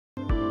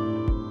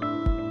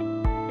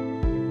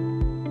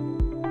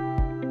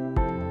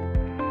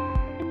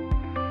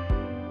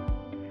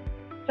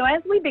So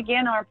as we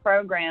begin our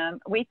program,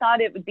 we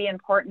thought it would be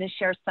important to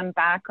share some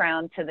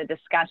background to the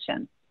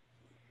discussion.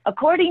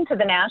 According to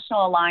the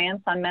National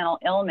Alliance on Mental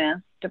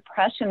Illness,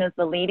 depression is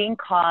the leading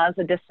cause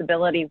of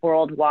disability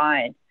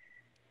worldwide.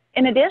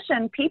 In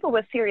addition, people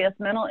with serious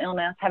mental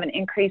illness have an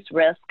increased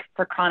risk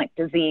for chronic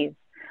disease,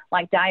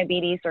 like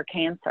diabetes or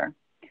cancer.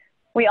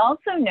 We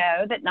also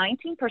know that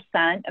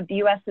 19% of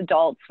U.S.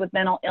 adults with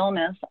mental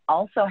illness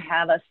also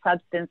have a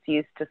substance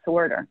use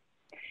disorder.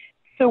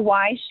 So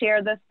why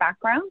share this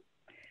background?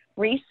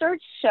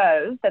 Research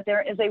shows that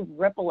there is a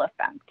ripple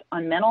effect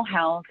on mental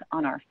health,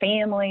 on our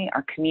family,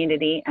 our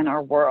community, and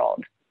our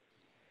world.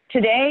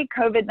 Today,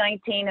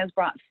 COVID-19 has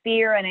brought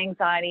fear and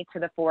anxiety to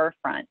the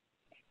forefront.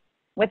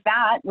 With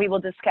that, we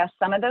will discuss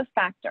some of those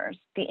factors,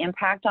 the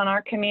impact on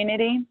our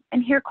community,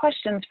 and hear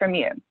questions from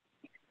you.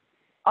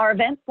 Our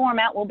event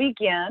format will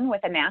begin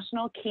with a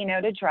national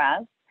keynote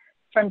address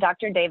from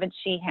Dr. David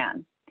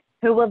Sheehan,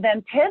 who will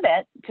then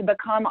pivot to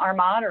become our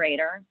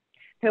moderator,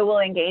 who will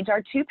engage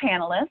our two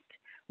panelists,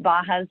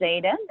 Baha,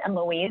 Zeidan, and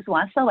Louise,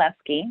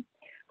 Wasilewski,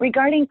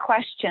 regarding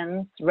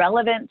questions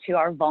relevant to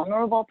our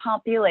vulnerable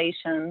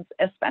populations,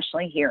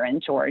 especially here in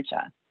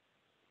Georgia.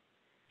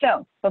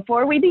 So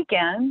before we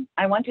begin,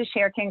 I want to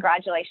share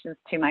congratulations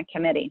to my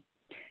committee.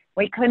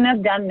 We couldn't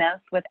have done this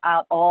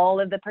without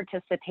all of the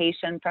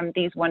participation from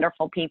these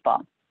wonderful people.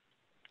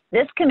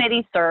 This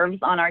committee serves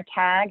on our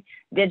TAG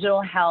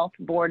Digital Health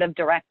Board of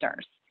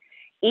Directors.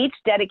 Each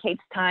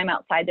dedicates time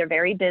outside their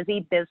very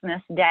busy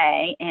business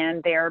day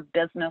and their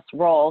business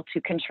role to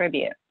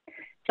contribute.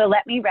 So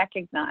let me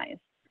recognize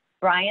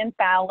Brian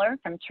Fowler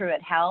from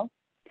Truett Health,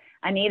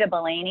 Anita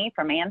Belaney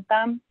from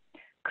Anthem,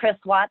 Chris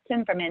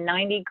Watson from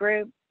N90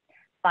 Group,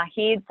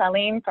 Fahid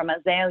Salim from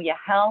Azalea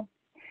Health,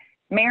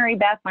 Mary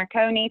Beth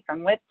Marconi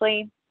from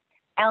Whitley,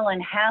 Ellen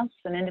Hess,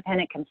 an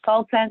independent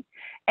consultant,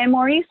 and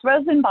Maurice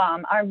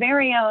Rosenbaum, our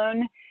very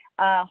own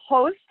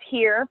host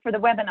here for the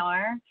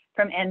webinar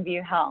from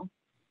NView Health.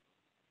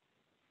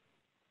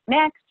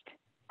 Next,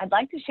 I'd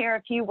like to share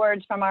a few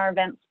words from our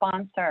event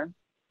sponsor.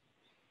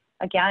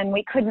 Again,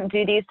 we couldn't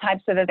do these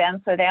types of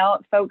events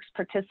without folks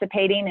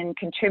participating and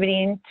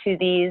contributing to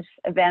these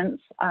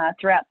events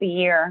throughout the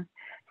year.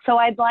 So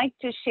I'd like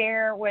to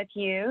share with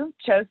you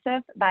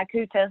Joseph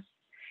Bakutis.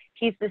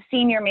 He's the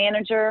senior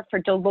manager for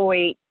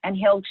Deloitte, and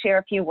he'll share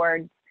a few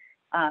words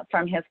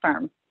from his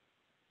firm.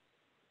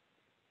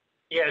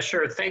 Yeah,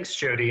 sure. Thanks,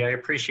 Jody. I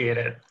appreciate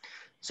it.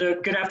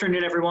 So good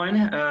afternoon,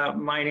 everyone.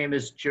 My name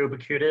is Joe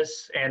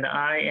Bakutis, and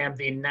I am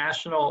the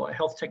National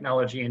Health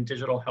Technology and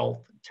Digital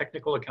Health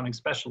Technical Accounting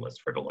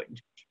Specialist for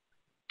Deloitte.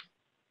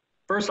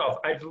 First off,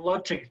 I'd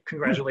love to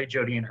congratulate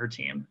Jody and her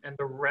team and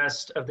the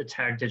rest of the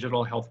TAG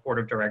Digital Health Board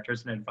of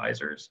Directors and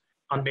Advisors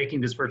on making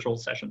this virtual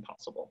session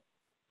possible.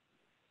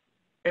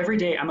 Every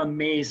day, I'm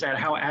amazed at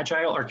how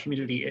agile our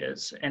community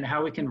is and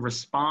how we can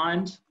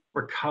respond,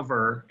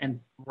 recover, and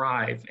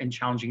thrive in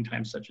challenging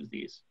times such as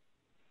these.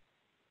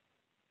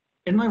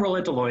 In my role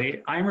at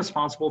Deloitte, I am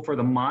responsible for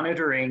the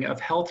monitoring of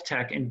health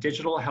tech and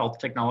digital health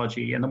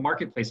technology and the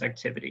marketplace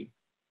activity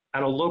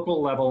at a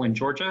local level in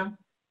Georgia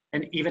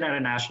and even at a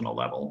national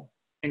level,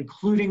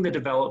 including the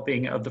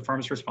developing of the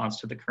firm's response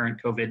to the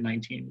current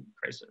COVID-19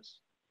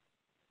 crisis.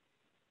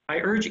 I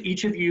urge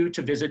each of you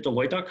to visit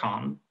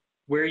Deloitte.com,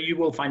 where you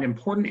will find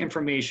important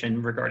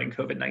information regarding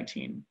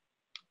COVID-19,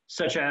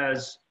 such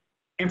as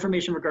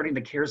information regarding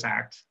the CARES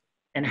Act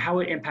and how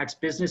it impacts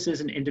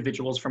businesses and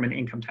individuals from an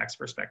income tax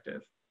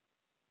perspective,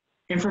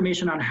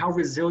 information on how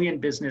resilient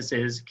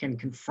businesses can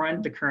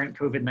confront the current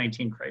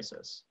COVID-19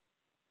 crisis,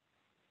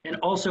 and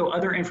also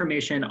other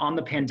information on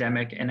the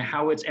pandemic and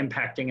how it's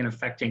impacting and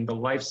affecting the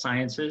life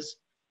sciences,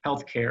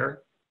 healthcare,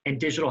 and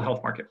digital health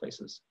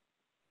marketplaces.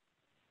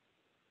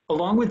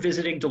 Along with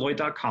visiting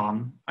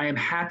Deloitte.com, I am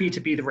happy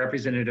to be the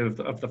representative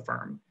of the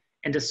firm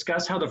and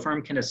discuss how the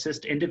firm can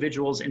assist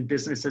individuals and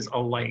businesses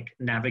alike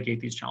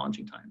navigate these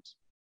challenging times.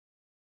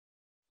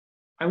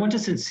 I want to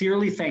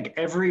sincerely thank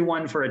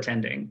everyone for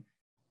attending.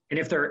 And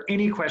if there are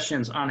any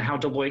questions on how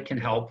Deloitte can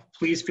help,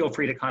 please feel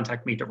free to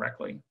contact me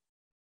directly.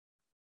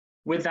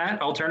 With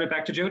that, I'll turn it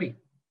back to Jody.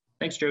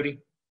 Thanks, Jody.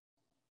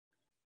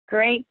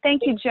 Great.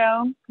 Thank you,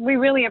 Joe. We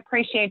really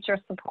appreciate your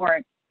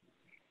support.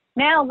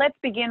 Now let's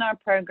begin our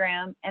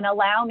program, and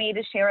allow me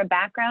to share a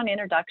background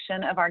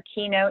introduction of our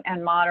keynote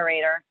and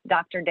moderator,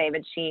 Dr.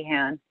 David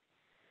Sheehan.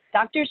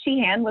 Dr.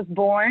 Sheehan was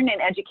born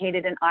and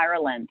educated in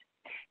Ireland.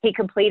 He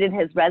completed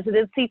his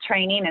residency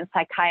training in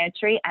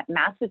psychiatry at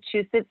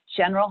Massachusetts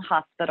General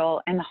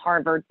Hospital and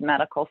Harvard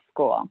Medical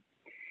School.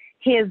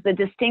 He is the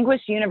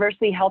Distinguished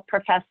University Health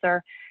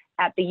Professor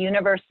at the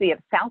University of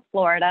South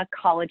Florida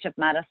College of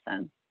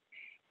Medicine.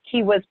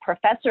 He was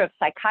Professor of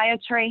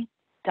Psychiatry,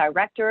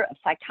 Director of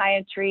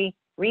Psychiatry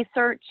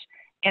Research,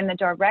 and the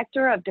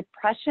Director of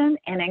Depression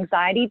and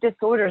Anxiety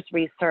Disorders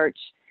Research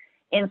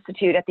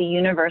Institute at the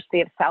University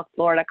of South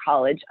Florida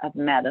College of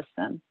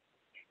Medicine.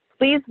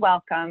 Please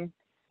welcome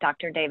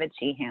Dr. David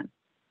Sheehan.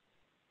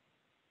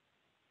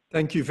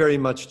 Thank you very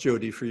much,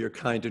 Jody, for your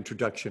kind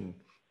introduction.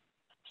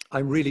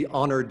 I'm really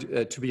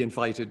honored to be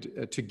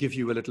invited to give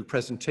you a little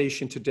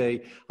presentation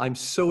today. I'm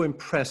so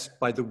impressed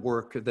by the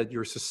work that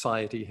your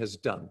society has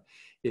done.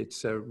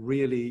 It's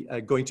really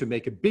going to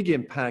make a big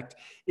impact.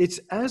 It's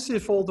as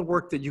if all the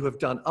work that you have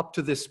done up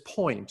to this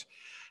point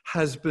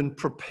has been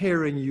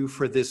preparing you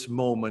for this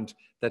moment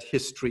that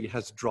history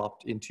has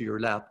dropped into your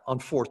lap,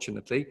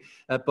 unfortunately,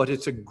 but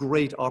it's a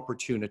great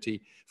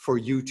opportunity for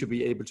you to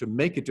be able to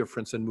make a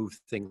difference and move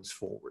things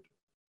forward.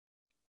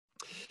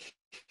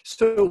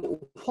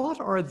 So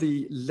what are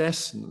the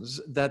lessons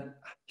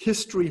that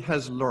history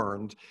has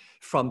learned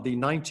from the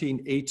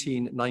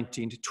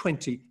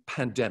 1918-1920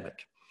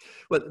 pandemic?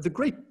 Well, the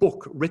great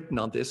book written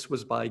on this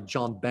was by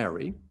John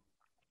Barry.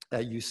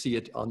 You see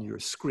it on your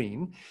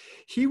screen.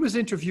 He was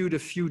interviewed a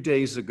few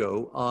days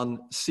ago on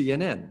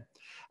CNN,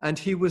 and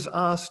he was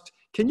asked,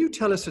 can you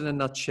tell us in a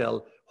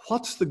nutshell,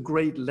 what's the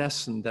great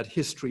lesson that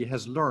history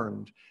has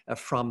learned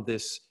from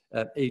this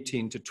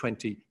 18 to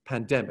 20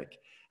 pandemic?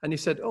 And he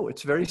said, oh,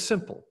 it's very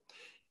simple.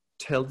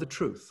 Tell the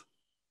truth.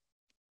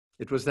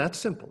 It was that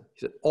simple.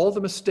 He said, all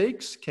the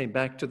mistakes came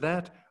back to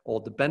that,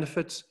 all the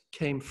benefits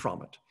came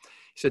from it.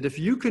 He said, if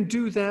you can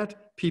do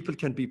that, people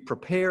can be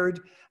prepared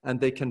and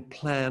they can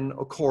plan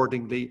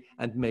accordingly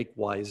and make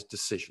wise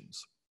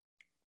decisions.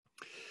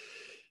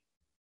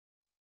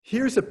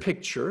 Here's a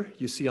picture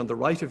you see on the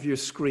right of your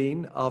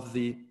screen of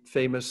the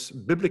famous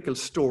biblical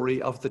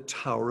story of the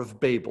Tower of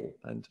Babel.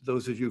 And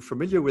those of you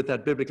familiar with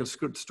that biblical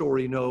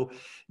story know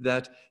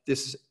that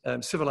this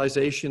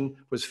civilization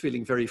was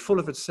feeling very full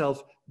of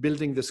itself,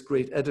 building this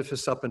great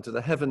edifice up into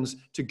the heavens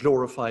to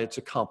glorify its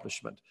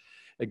accomplishment.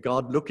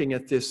 God, looking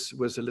at this,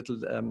 was a little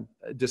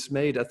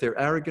dismayed at their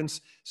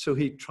arrogance, so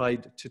he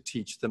tried to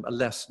teach them a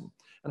lesson.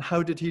 And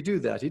how did he do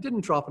that? He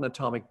didn't drop an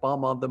atomic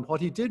bomb on them. What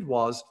he did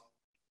was,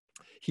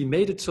 he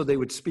made it so they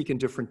would speak in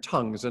different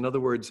tongues. In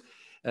other words,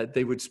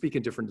 they would speak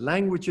in different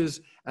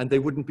languages, and they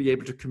wouldn't be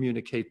able to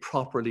communicate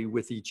properly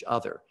with each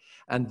other.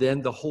 And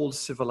then the whole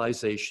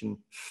civilization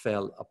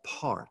fell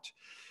apart.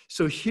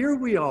 So here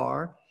we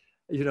are,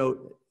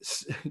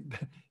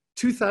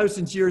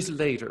 2,000 years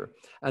later,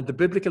 and the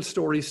biblical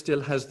story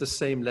still has the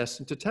same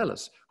lesson to tell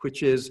us,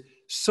 which is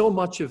so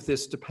much of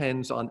this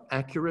depends on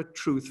accurate,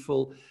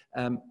 truthful,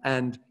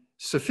 and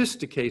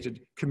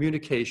sophisticated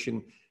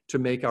communication to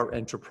make our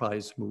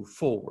enterprise move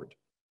forward.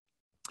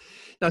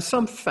 Now,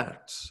 some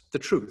facts, the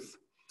truth.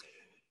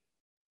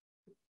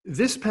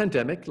 This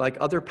pandemic, like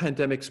other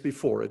pandemics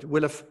before it,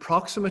 will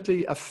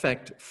approximately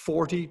affect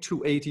 40 to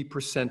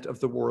 80%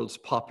 of the world's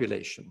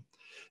population.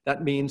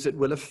 That means it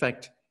will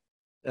affect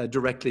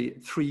directly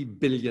 3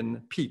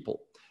 billion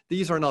people.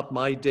 These are not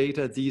my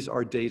data, these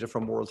are data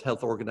from World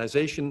Health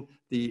Organization.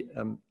 The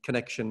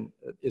connection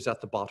is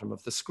at the bottom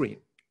of the screen.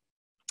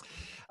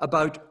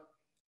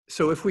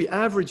 So if we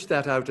average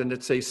that out, and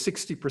let's say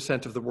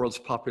 60% of the world's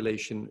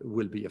population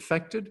will be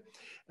affected,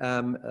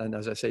 and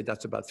as I say,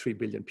 that's about 3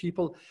 billion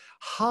people,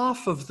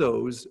 half of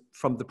those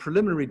from the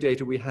preliminary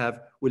data we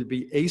have will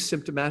be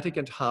asymptomatic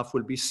and half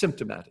will be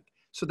symptomatic.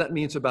 So that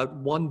means about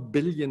 1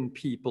 billion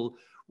people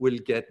will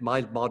get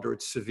mild,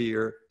 moderate,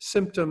 severe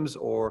symptoms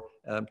or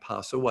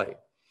pass away.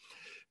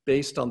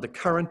 Based on the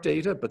current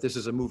data, but this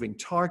is a moving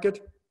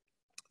target,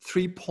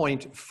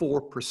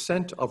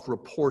 3.4% of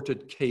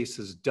reported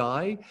cases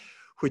die,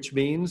 which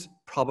means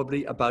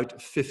probably about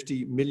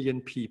 50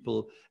 million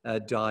people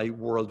die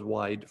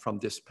worldwide from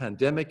this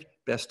pandemic.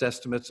 Best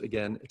estimates,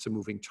 again, it's a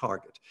moving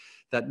target.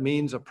 That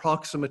means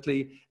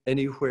approximately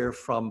anywhere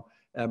from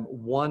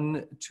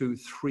 1 to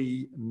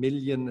 3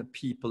 million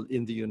people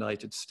in the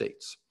United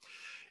States.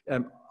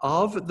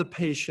 Of the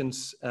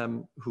patients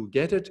who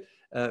get it,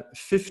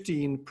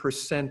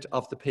 15%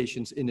 of the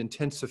patients in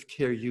intensive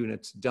care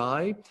units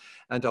die,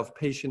 and of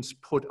patients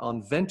put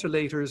on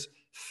ventilators,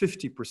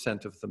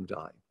 50% of them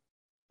die.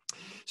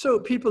 So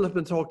people have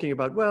been talking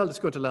about, well, it's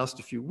going to last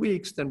a few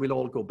weeks, then we'll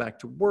all go back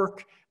to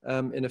work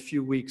in a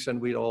few weeks, and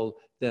we'll all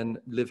then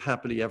live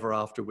happily ever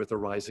after with a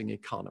rising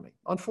economy.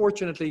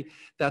 Unfortunately,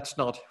 that's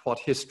not what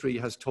history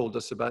has told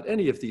us about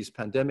any of these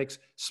pandemics,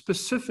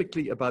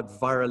 specifically about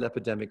viral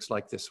epidemics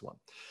like this one.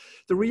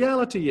 The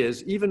reality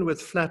is, even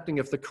with flattening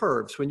of the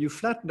curves, when you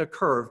flatten a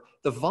curve,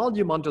 the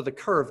volume under the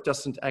curve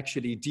doesn't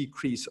actually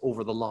decrease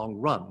over the long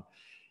run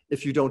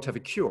if you don't have a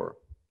cure.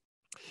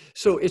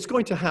 So it's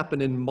going to happen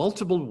in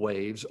multiple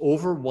waves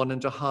over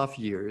 1.5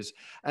 years,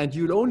 and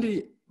you'll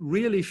only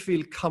really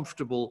feel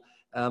comfortable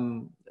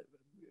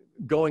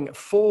going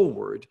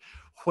forward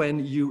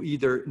when you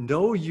either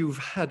know you've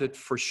had it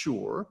for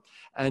sure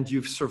and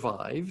you've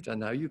survived, and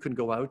now you can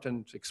go out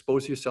and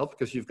expose yourself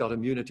because you've got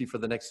immunity for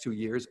the next 2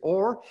 years,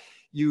 or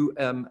you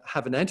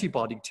have an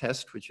antibody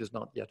test, which is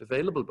not yet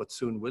available, but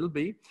soon will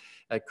be,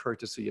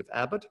 courtesy of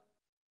Abbott.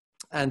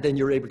 And then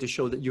you're able to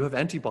show that you have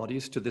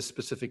antibodies to this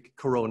specific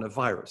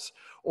coronavirus,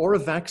 or a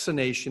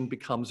vaccination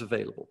becomes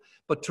available.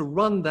 But to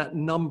run that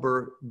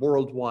number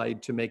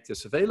worldwide to make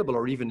this available,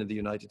 or even in the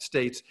United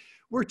States,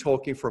 we're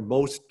talking for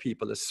most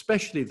people,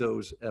 especially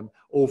those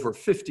over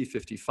 50,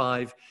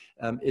 55,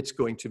 it's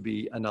going to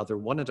be another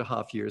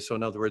 1.5 years. So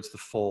in other words, the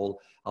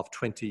fall of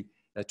 2022.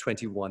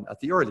 2021 at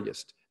the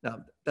earliest. Now,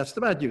 that's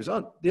the bad news.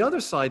 On the other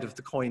side of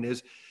the coin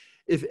is,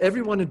 if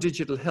everyone in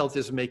digital health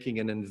is making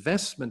an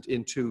investment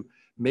into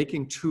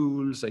making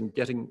tools and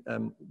getting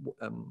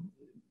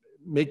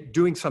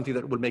doing something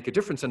that will make a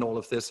difference in all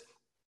of this,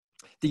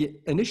 the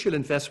initial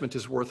investment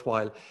is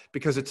worthwhile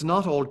because it's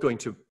not all going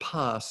to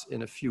pass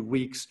in a few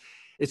weeks.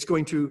 It's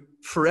going to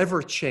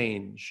forever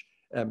change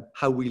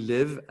how we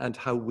live and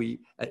how we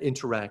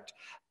interact.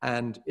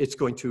 And it's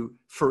going to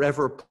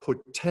forever put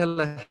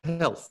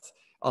telehealth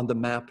on the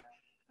map,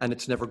 and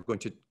it's never going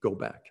to go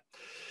back.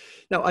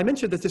 Now, I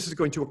mentioned that this is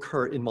going to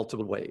occur in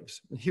multiple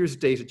waves. Here's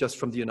data just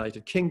from the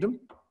United Kingdom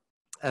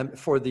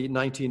for the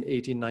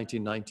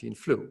 1918-1919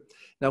 flu.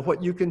 Now,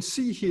 what you can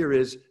see here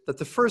is that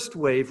the first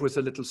wave was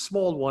a little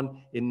small one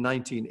in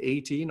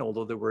 1918,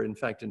 although there were in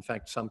fact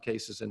some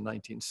cases in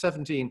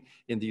 1917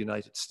 in the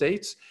United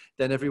States.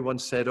 Then everyone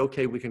said,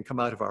 okay, we can come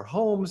out of our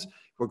homes,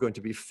 we're going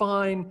to be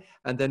fine.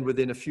 And then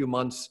within a few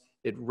months,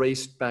 it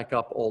raced back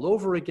up all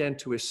over again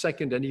to a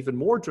second and even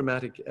more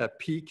dramatic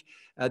peak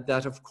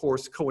that, of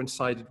course,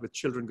 coincided with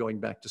children going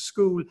back to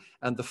school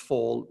and the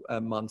fall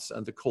months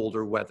and the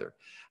colder weather.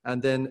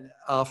 And then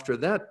after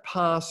that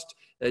passed,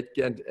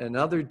 again,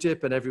 another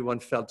dip, and everyone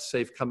felt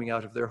safe coming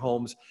out of their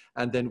homes.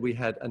 And then we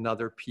had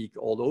another peak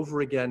all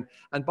over again.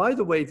 And by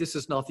the way, this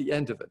is not the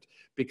end of it,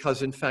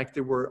 because in fact,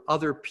 there were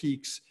other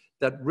peaks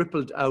that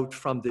rippled out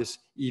from this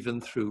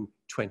even through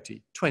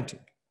 2020.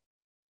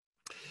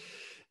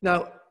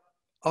 Now,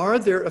 are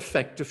there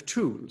effective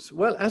tools?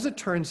 Well, as it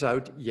turns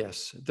out,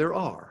 yes, there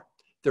are.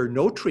 There are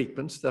no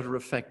treatments that are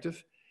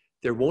effective.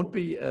 There won't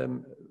be a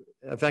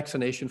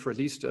vaccination for at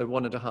least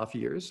 1.5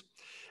 years.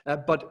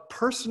 But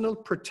personal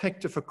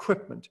protective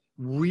equipment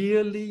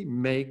really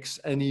makes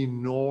an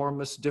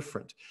enormous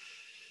difference.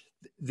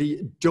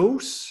 The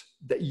dose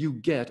that you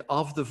get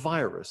of the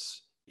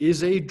virus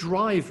is a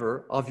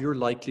driver of your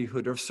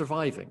likelihood of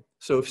surviving.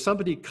 So if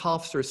somebody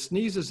coughs or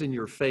sneezes in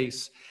your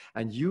face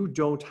and you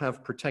don't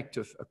have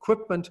protective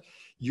equipment,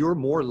 you're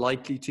more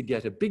likely to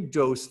get a big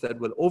dose that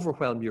will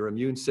overwhelm your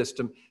immune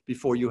system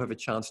before you have a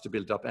chance to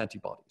build up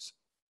antibodies.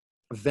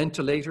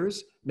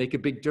 Ventilators make a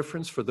big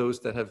difference for those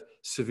that have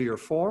severe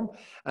form,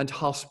 and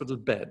hospital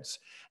beds.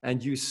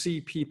 And you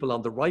see people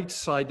on the right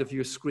side of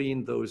your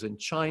screen, those in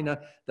China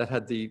that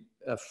had the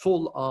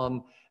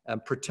full-on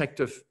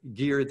protective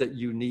gear that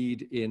you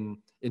need in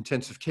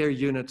intensive care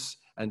units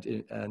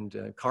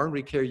and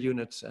coronary care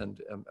units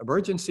and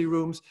emergency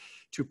rooms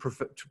to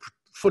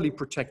fully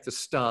protect the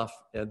staff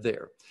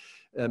there.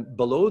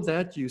 Below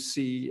that, you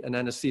see an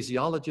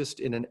anesthesiologist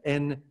in an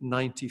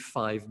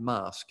N95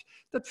 mask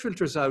that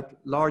filters out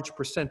large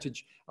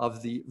percentage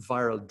of the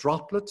viral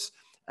droplets.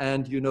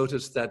 And you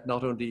notice that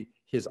not only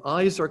his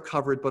eyes are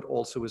covered, but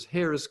also his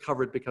hair is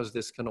covered, because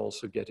this can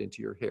also get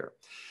into your hair.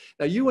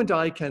 Now, you and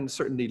I can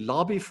certainly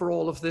lobby for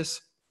all of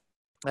this,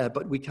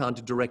 but we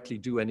can't directly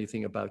do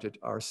anything about it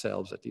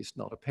ourselves, at least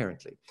not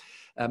apparently.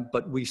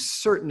 But we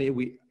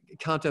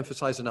can't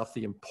emphasize enough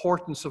the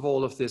importance of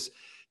all of this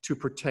to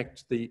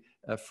protect the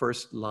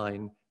first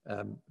line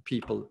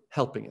people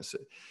helping us.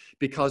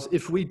 Because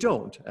if we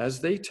don't, as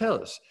they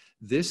tell us,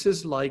 this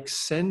is like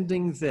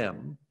sending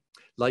them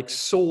like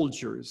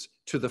soldiers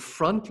to the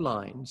front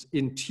lines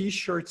in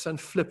t-shirts and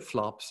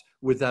flip-flops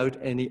without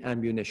any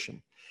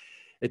ammunition.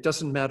 It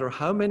doesn't matter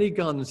how many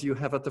guns you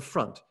have at the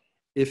front.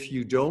 If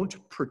you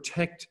don't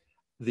protect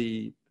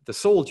the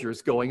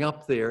soldiers going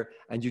up there,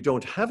 and you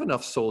don't have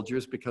enough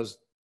soldiers because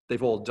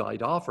they've all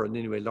died off, or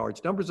anyway,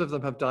 large numbers of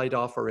them have died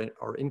off or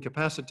are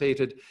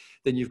incapacitated,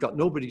 then you've got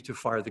nobody to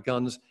fire the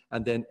guns,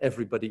 and then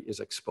everybody is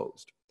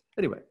exposed.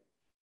 Anyway,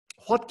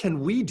 what can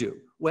we do?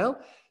 Well,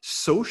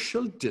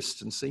 social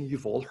distancing,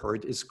 you've all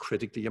heard, is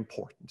critically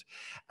important.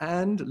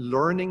 And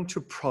learning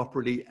to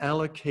properly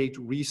allocate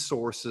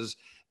resources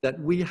that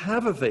we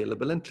have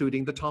available,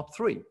 including the top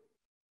 3.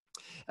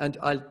 And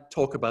I'll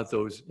talk about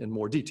those in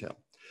more detail.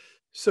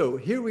 So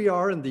here we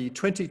are in the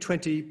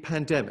 2020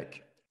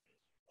 pandemic.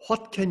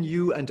 What can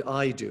you and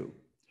I do?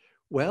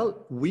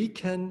 Well, we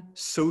can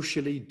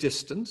socially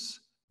distance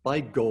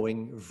by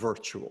going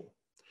virtual.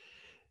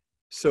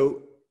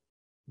 So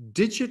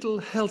digital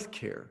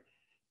healthcare,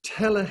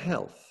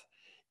 telehealth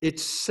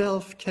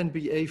itself can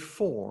be a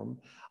form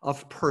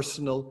of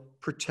personal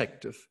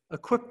protective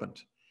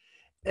equipment.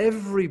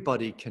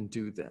 Everybody can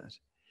do that.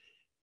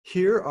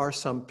 Here are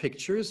some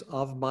pictures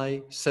of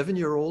my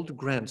 7-year-old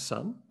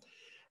grandson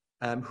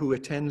who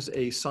attends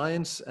a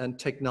science and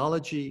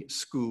technology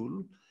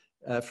school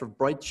for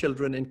bright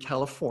children in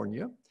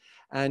California.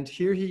 And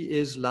here he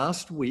is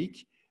last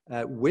week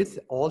with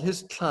all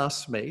his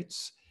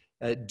classmates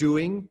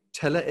doing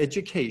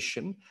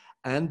teleeducation,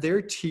 and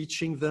they're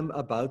teaching them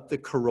about the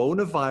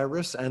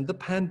coronavirus and the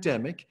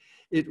pandemic.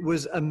 It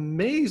was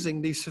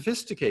amazingly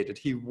sophisticated.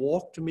 He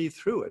walked me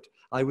through it.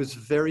 I was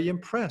very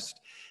impressed.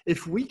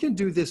 If we can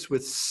do this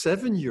with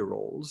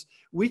 7-year-olds,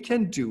 we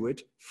can do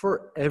it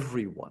for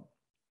everyone.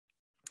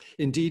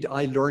 Indeed,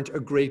 I learned a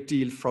great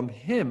deal from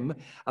him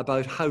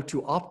about how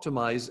to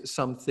optimize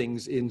some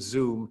things in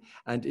Zoom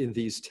and in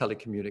these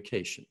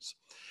telecommunications.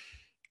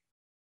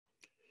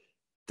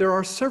 There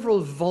are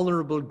several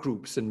vulnerable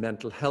groups in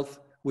mental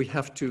health we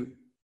have to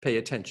pay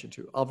attention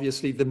to.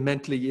 Obviously, the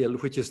mentally ill,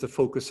 which is the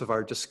focus of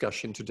our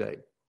discussion today.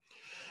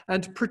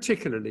 And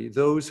particularly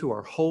those who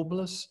are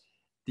homeless,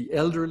 the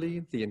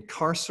elderly, the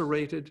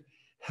incarcerated,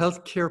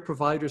 healthcare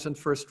providers and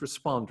first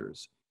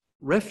responders,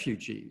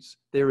 refugees,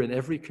 they're in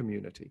every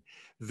community,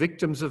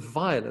 victims of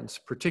violence,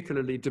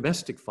 particularly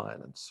domestic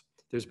violence.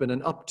 There's been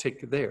an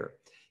uptick there.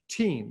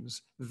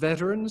 Teens,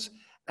 veterans,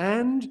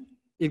 and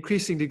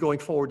increasingly going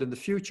forward in the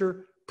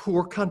future,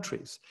 poor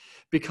countries.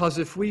 Because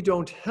if we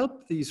don't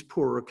help these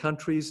poorer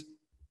countries,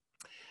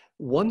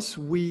 once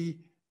we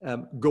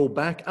go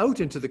back out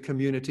into the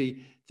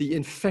community, the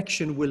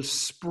infection will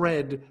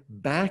spread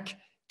back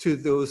to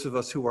those of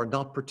us who are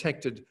not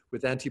protected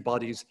with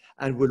antibodies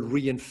and will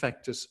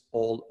reinfect us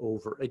all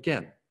over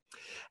again.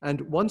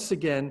 And once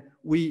again,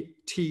 we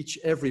teach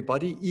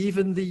everybody,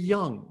 even the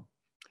young.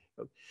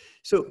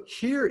 So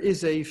here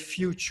is a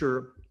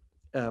future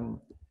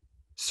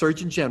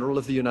Surgeon General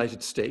of the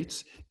United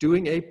States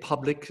doing a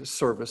public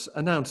service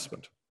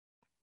announcement.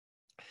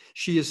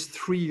 She is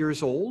 3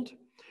 years old.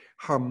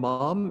 Her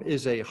mom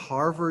is a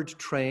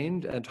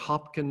Harvard-trained and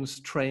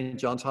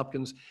Johns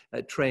Hopkins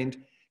trained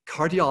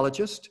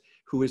cardiologist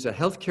who is a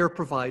healthcare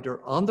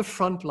provider on the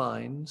front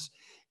lines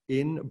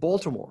in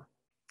Baltimore.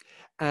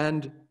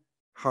 And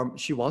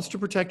she wants to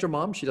protect her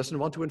mom. She doesn't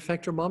want to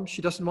infect her mom.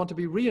 She doesn't want to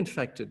be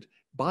reinfected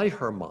by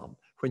her mom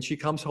when she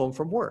comes home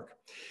from work.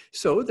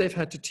 So they've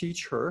had to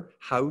teach her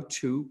how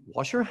to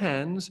wash her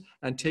hands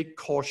and take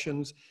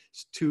cautions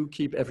to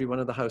keep everyone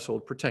in the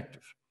household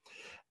protective.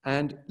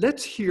 And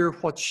let's hear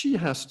what she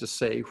has to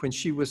say when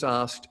she was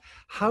asked,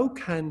 how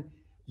can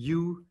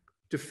you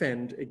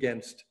defend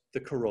against the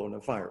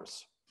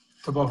coronavirus?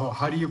 So Baha,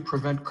 how do you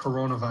prevent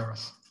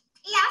coronavirus?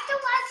 You have to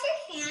wash your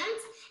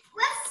hands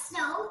with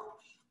soap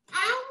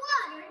and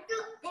water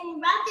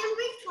and rub them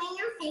between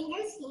your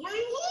fingers here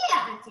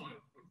and here.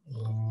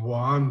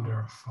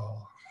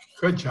 Wonderful.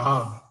 Good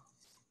job.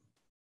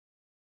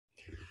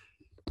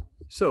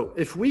 So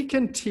if we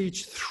can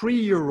teach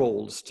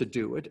 3-year-olds to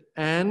do it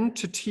and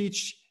to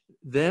teach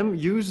them,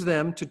 use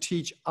them to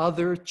teach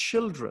other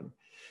children,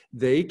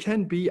 they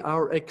can be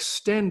our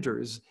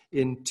extenders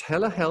in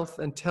telehealth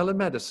and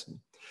telemedicine,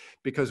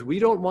 because we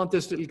don't want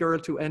this little girl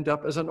to end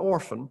up as an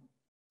orphan,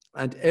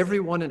 and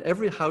everyone in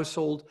every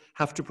household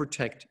have to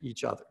protect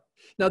each other.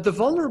 Now, the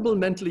vulnerable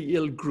mentally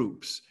ill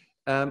groups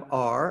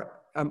are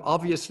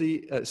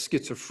obviously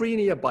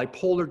schizophrenia,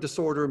 bipolar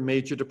disorder,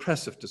 major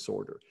depressive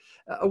disorder.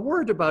 A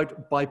word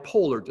about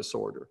bipolar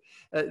disorder.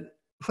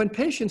 When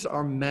patients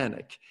are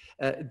manic,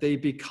 they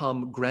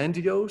become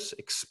grandiose,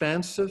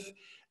 expansive,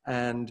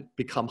 and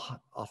become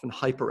often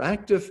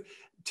hyperactive,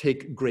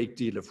 take a great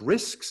deal of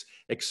risks,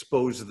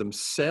 expose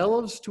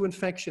themselves to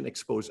infection,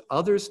 expose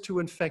others to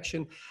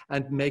infection,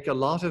 and make a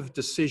lot of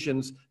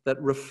decisions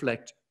that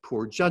reflect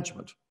poor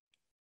judgment.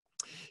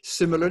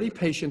 Similarly,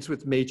 patients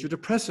with major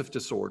depressive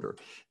disorder,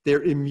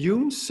 their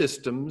immune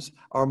systems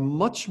are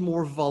much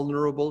more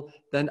vulnerable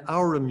than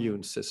our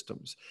immune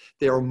systems.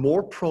 They are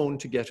more prone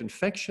to get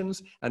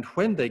infections, and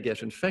when they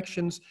get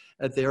infections,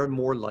 they are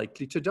more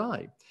likely to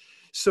die.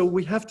 So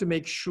we have to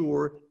make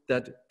sure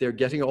that they're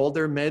getting all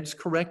their meds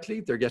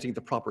correctly, they're getting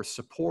the proper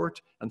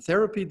support and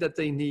therapy that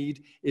they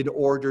need in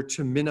order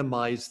to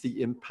minimize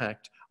the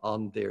impact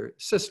on their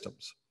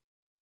systems.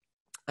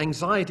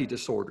 Anxiety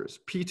disorders,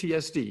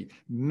 PTSD.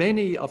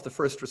 Many of the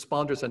first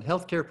responders and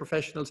healthcare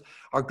professionals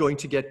are going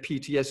to get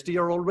PTSD,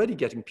 or already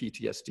getting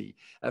PTSD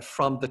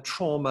from the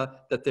trauma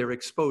that they're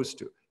exposed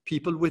to.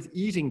 People with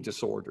eating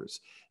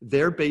disorders,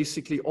 they're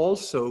basically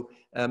also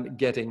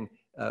getting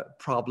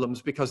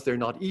problems because they're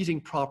not eating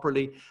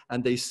properly,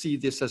 and they see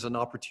this as an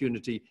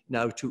opportunity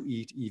now to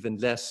eat even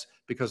less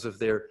because of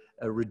their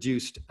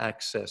reduced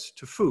access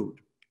to food.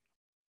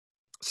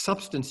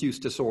 Substance use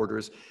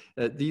disorders,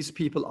 these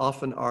people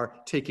often are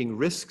taking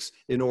risks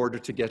in order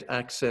to get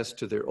access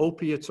to their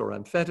opiates or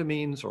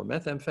amphetamines or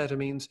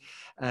methamphetamines,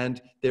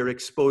 and they're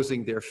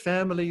exposing their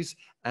families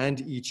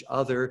and each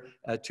other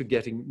to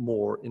getting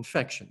more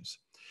infections.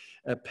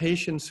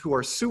 Patients who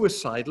are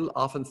suicidal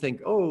often think,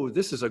 oh,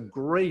 this is a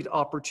great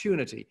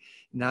opportunity.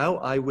 Now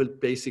I will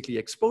basically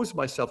expose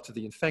myself to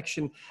the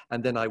infection,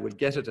 and then I will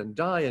get it and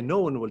die, and no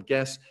one will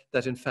guess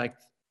that in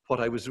fact what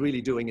I was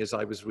really doing is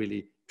I was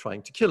really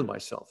trying to kill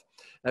myself.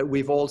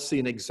 We've all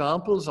seen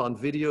examples on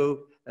video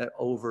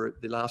over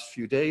the last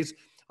few days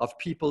of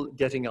people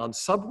getting on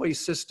subway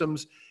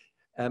systems,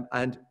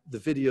 and the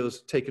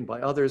videos taken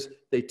by others.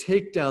 They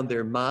take down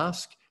their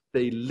mask,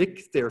 they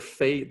lick their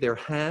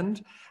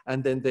hand,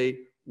 and then they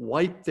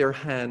wipe their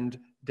hand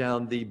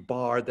down the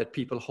bar that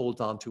people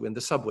hold onto in the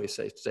subway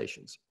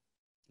stations.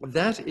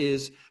 That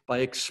is by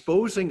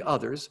exposing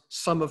others,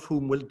 some of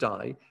whom will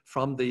die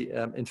from the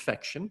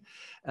infection.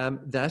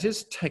 That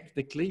is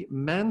technically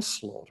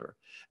manslaughter,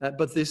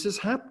 but this is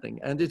happening,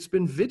 and it's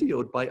been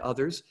videoed by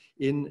others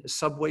in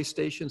subway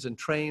stations and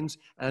trains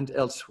and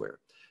elsewhere.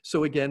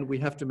 So again, we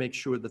have to make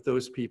sure that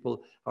those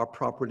people are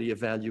properly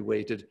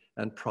evaluated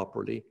and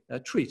properly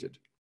treated.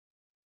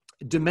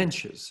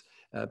 Dementias.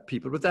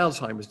 People with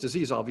Alzheimer's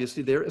disease,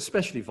 obviously, they're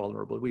especially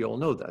vulnerable. We all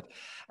know that.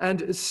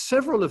 And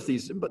several of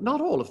these, but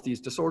not all of these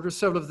disorders,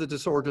 several of the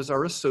disorders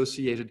are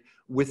associated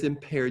with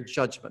impaired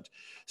judgment.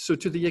 So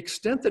to the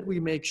extent that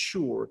we make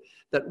sure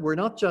that we're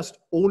not just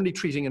only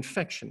treating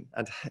infection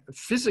and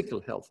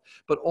physical health,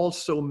 but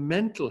also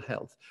mental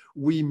health,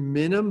 we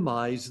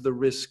minimize the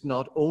risk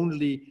not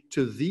only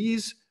to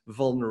these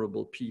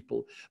vulnerable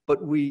people,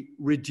 but we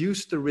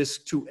reduce the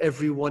risk to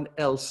everyone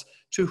else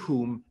to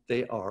whom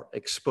they are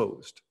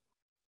exposed.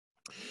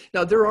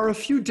 Now, there are a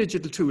few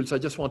digital tools I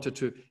just wanted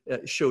to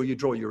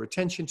draw your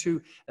attention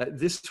to.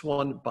 This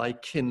one by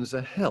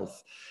Kinza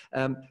Health,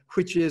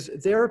 which is,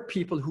 there are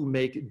people who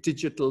make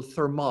digital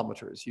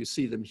thermometers. You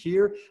see them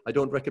here. I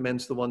don't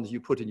recommend the ones you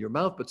put in your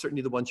mouth, but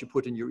certainly the ones you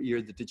put in your ear,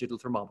 the digital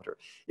thermometer.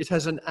 It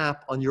has an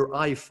app on your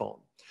iPhone.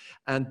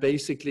 And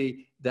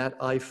basically, that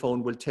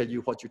iPhone will tell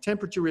you what your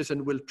temperature is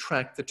and will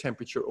track the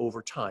temperature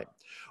over time.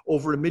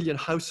 Over 1 million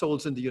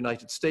households in the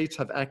United States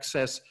have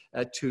access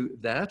to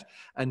that.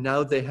 And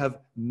now they have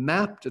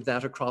mapped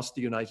that across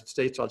the United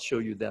States. I'll show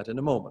you that in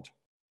a moment.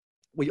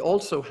 We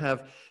also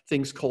have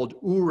things called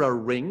Oura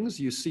rings.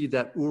 You see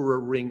that Oura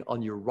ring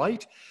on your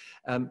right.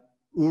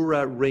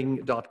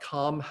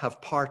 Uraring.com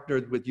have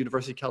partnered with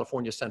University of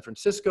California, San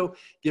Francisco,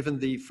 given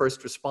the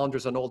first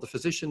responders and all the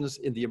physicians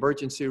in the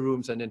emergency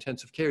rooms and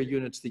intensive care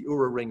units the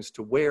Oura rings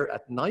to wear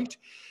at night.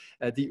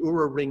 The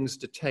Oura rings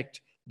detect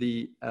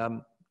the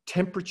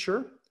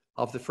temperature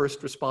of the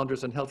first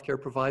responders and healthcare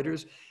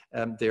providers,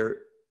 their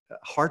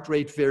heart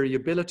rate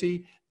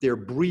variability, their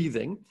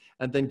breathing,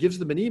 and then gives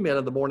them an email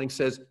in the morning,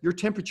 says, your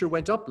temperature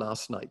went up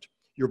last night.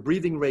 Your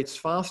breathing rate's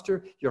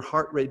faster, your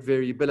heart rate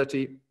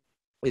variability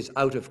is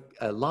out of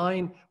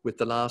line with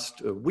the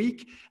last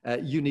week.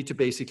 You need to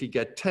basically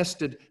get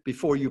tested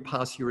before you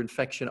pass your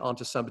infection on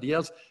to somebody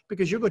else,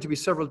 because you're going to be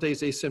several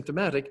days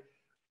asymptomatic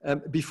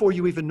before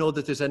you even know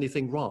that there's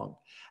anything wrong.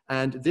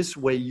 And this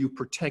way you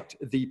protect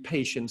the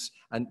patients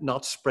and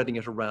not spreading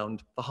it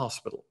around the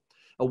hospital.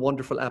 A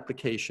wonderful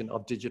application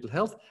of digital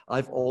health.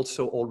 I've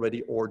also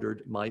already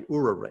ordered my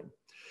Oura ring.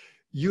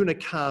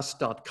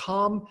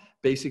 Unicast.com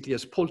basically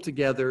has pulled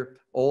together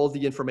all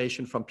the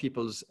information from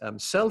people's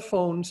cell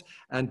phones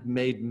and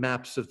made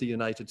maps of the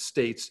United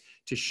States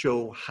to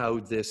show how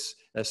this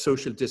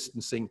social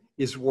distancing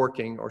is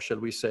working, or shall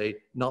we say,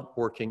 not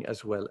working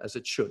as well as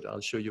it should.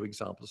 I'll show you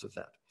examples of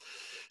that.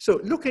 So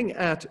looking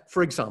at,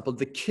 for example,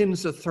 the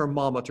Kinza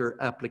thermometer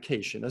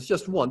application as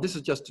just one. This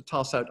is just to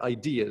toss out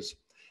ideas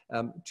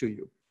to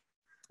you.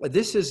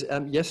 This is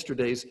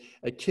yesterday's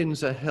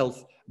Kinza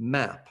Health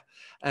map.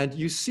 And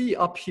you see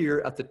up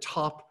here at the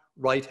top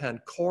right-hand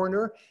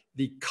corner,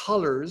 the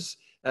colors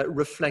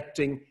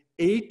reflecting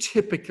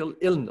atypical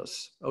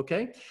illness,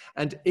 okay?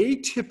 And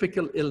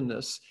atypical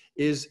illness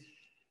is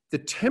the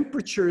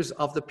temperatures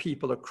of the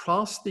people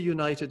across the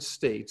United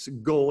States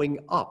going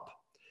up.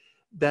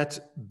 That's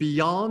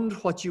beyond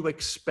what you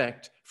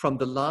expect from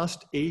the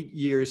last 8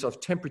 years of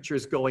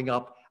temperatures going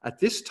up at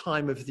this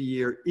time of the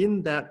year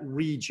in that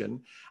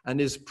region, and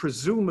is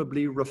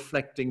presumably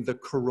reflecting the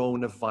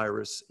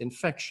coronavirus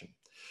infection.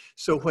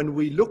 So when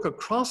we look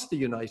across the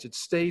United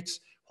States,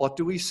 what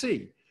do we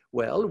see?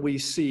 Well, we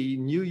see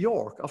New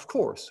York, of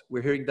course,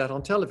 we're hearing that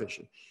on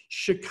television.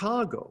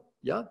 Chicago,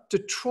 yeah,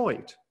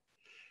 Detroit.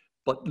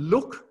 But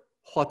look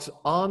what's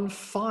on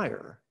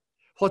fire.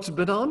 What's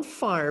been on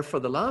fire for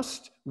the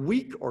last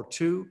week or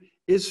two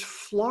is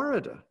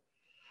Florida.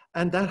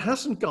 And that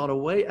hasn't gone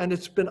away, and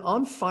it's been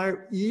on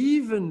fire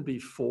even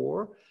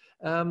before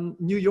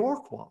New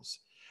York was.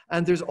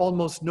 And there's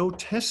almost no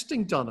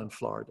testing done in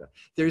Florida.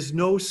 There's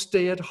no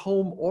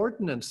stay-at-home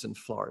ordinance in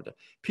Florida.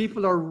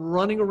 People are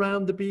running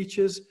around the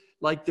beaches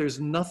like there's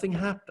nothing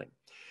happening.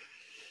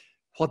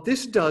 What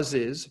this does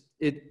is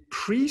it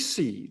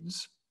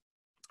precedes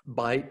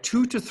by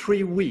 2 to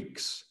 3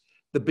 weeks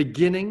the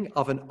beginning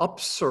of an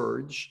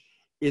upsurge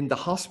in the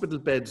hospital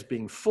beds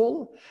being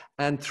full,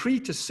 and 3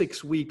 to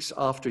 6 weeks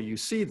after you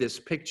see this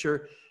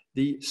picture,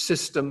 the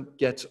system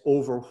gets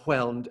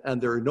overwhelmed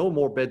and there are no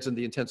more beds in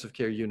the intensive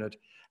care unit.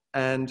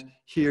 And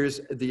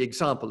here's the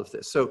example of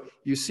this. So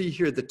you see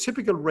here the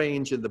typical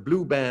range in the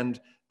blue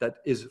band that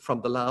is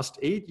from the last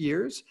 8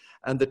 years,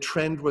 and the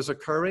trend was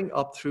occurring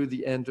up through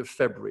the end of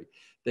February.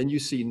 Then you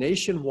see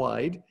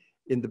nationwide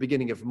in the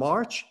beginning of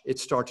March, it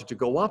started to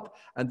go up,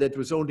 and that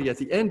was only at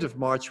the end of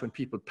March when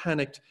people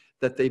panicked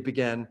that they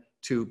began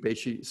to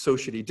basically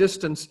socially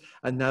distance,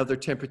 and now their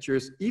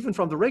temperatures, even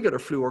from the regular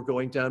flu, are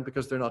going down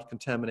because they're not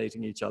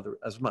contaminating each other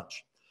as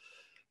much.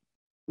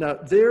 Now,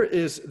 there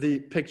is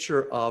the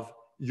picture of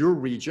your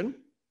region.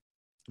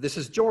 This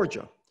is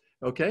Georgia,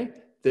 okay?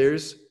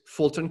 There's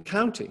Fulton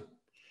County.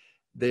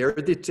 There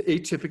are the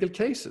atypical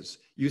cases.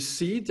 You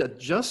see that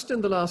just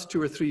in the last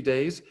 2 or 3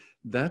 days,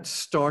 that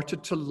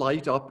started to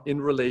light up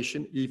in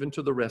relation even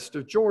to the rest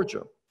of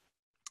Georgia.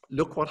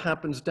 Look what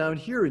happens down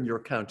here in your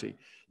county.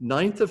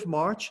 9th of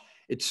March,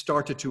 it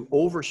started to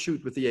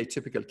overshoot with the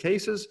atypical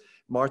cases.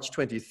 March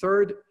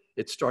 23rd,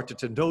 it started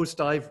to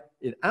nosedive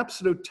in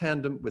absolute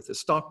tandem with the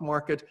stock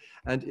market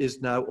and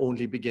is now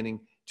only beginning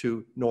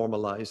to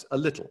normalize a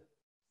little.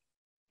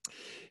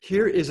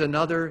 Here is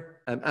another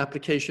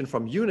application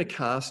from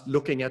Unicast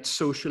looking at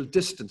social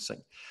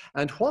distancing.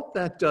 And what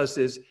that does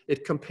is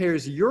it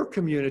compares your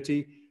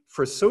community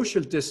for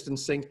social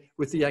distancing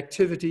with the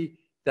activity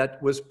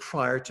that was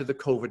prior to the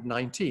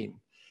COVID-19.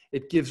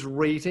 It gives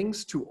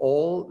ratings to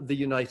all the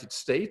United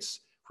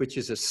States, which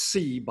is a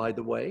C, by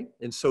the way,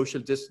 in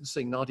social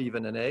distancing, not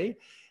even an A.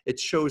 It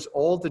shows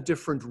all the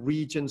different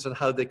regions and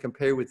how they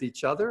compare with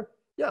each other.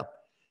 Yeah,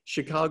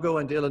 Chicago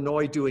and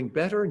Illinois doing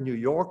better, New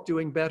York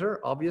doing better,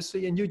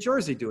 obviously, and New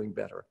Jersey doing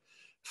better.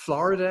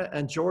 Florida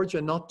and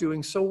Georgia not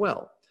doing so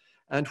well.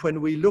 And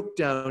when we look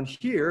down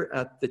here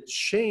at the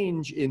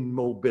change in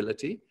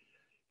mobility,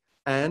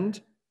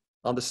 and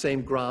on the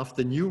same graph,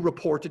 the new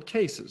reported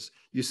cases,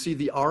 you see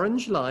the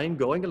orange line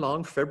going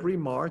along February,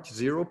 March,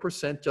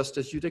 0%, just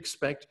as you'd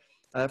expect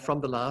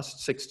from the last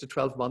 6 to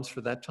 12 months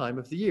for that time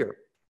of the year.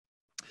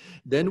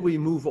 Then we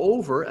move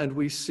over and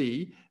we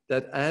see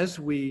that as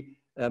we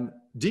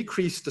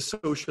decreased the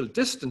social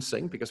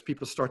distancing, because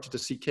people started to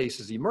see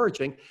cases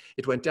emerging,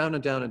 it went down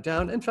and down and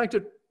down. In fact,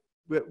 it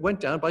went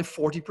down by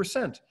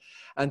 40%.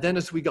 And then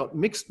as we got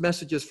mixed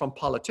messages from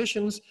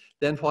politicians,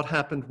 then what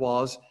happened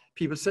was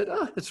people said,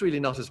 it's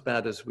really not as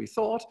bad as we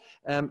thought.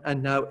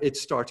 And now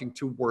it's starting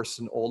to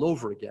worsen all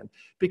over again.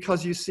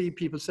 Because you see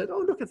people said,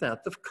 oh, look at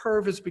that. The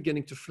curve is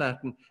beginning to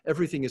flatten.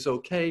 Everything is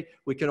okay.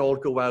 We can all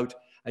go out.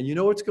 And you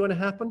know what's going to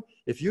happen?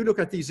 If you look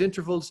at these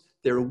intervals,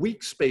 they're a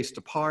week spaced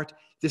apart.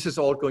 This is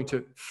all going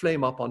to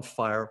flame up on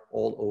fire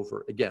all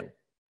over again.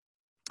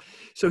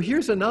 So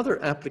here's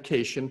another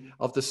application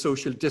of the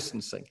social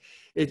distancing.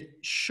 It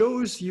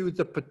shows you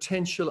the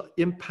potential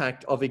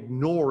impact of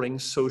ignoring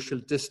social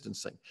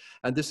distancing.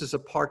 And this is a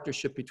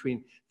partnership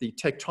between the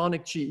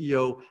Tectonic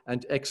GEO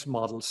and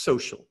X-Model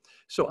Social.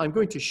 So I'm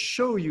going to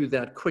show you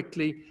that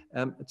quickly.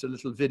 It's a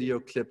little video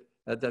clip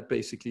that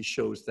basically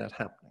shows that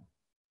happening.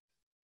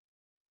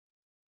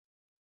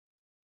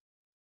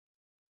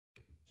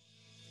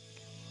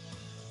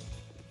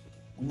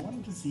 We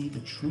wanted to see the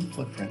true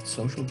footprint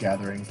social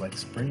gatherings like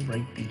spring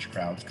break beach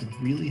crowds could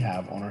really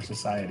have on our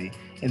society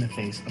in the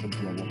face of a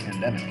global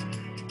pandemic.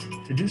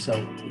 To do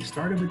so, we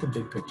started with the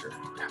big picture,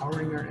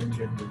 powering our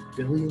engine with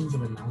billions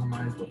of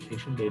anonymized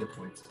location data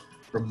points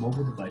from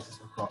mobile devices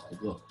across the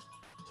globe.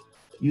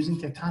 Using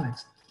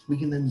tectonics, we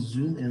can then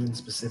zoom in on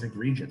specific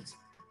regions.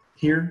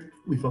 Here,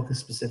 we focus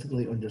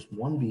specifically on just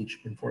one beach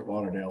in Fort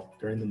Lauderdale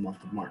during the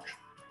month of March.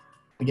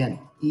 Again,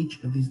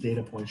 each of these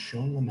data points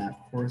shown on the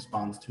map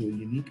corresponds to a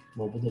unique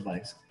mobile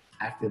device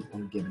active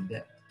on a given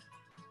day.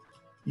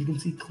 You can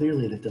see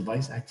clearly that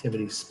device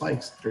activity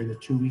spikes during the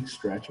 2-week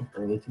stretch of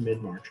early to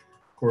mid-March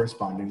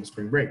corresponding to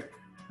spring break.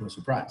 No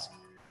surprise.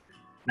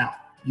 Now,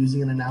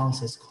 using an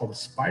analysis called a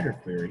spider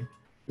query,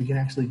 we can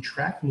actually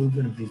track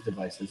movement of these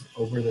devices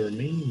over the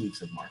remaining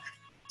weeks of March,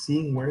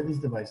 seeing where these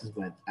devices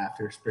went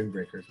after spring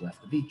breakers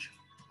left the beach.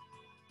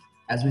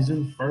 As we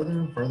zoom further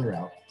and further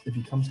out, it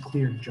becomes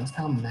clear just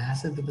how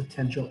massive the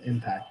potential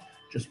impact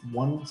just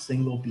one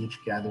single beach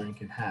gathering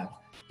can have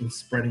in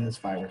spreading this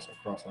virus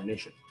across our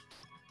nation.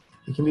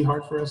 It can be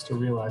hard for us to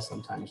realize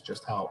sometimes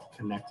just how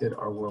connected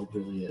our world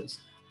really is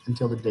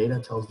until the data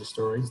tells the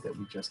stories that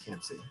we just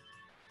can't see.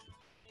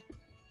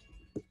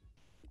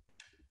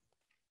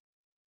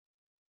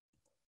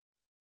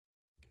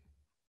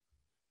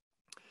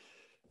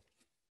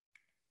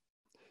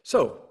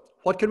 So,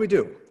 what can we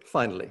do,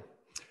 finally?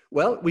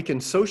 Well, we can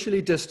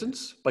socially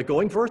distance by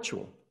going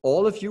virtual.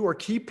 All of you are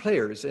key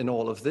players in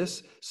all of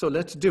this, so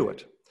let's do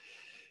it.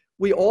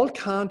 We all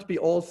can't be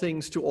all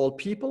things to all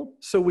people,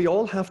 so we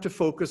all have to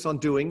focus on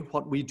doing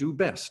what we do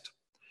best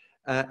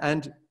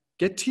and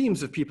get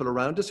teams of people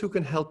around us who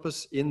can help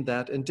us in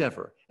that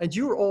endeavor. And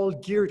you're all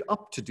geared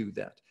up to do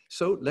that,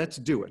 so let's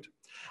do it.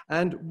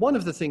 And one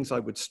of the things I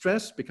would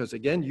stress, because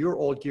again, you're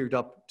all geared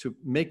up to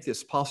make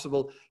this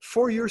possible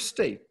for your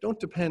state. Don't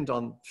depend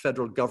on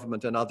federal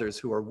government and others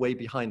who are way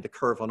behind the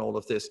curve on all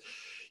of this.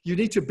 You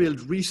need to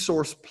build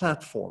resource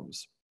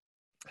platforms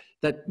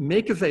that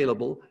make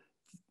available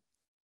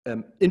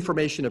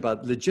information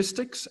about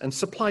logistics and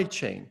supply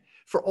chain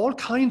for all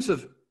kinds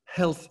of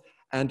health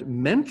and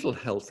mental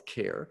health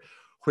care.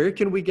 Where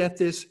can we get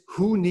this?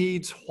 Who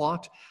needs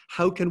what?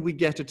 How can we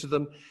get it to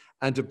them?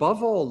 And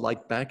above all,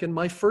 like back in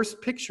my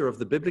first picture of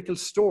the biblical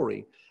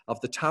story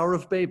of the Tower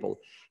of Babel,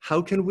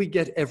 how can we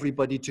get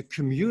everybody to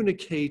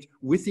communicate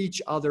with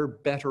each other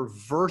better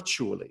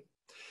virtually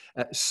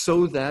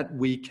so that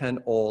we can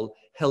all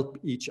help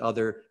each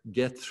other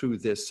get through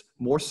this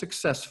more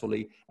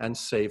successfully and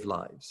save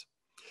lives?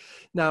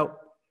 Now,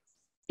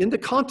 in the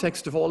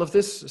context of all of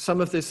this, some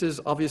of this is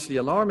obviously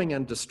alarming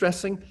and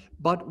distressing,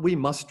 but we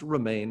must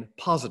remain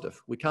positive.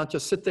 We can't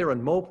just sit there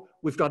and mope.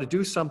 We've got to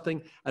do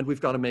something, and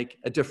we've got to make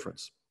a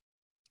difference.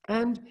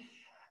 And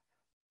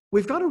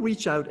we've got to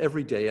reach out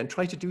every day and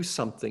try to do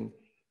something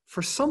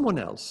for someone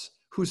else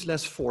who's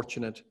less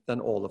fortunate than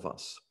all of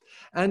us.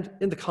 And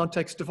in the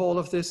context of all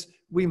of this,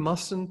 we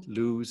mustn't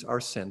lose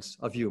our sense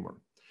of humor.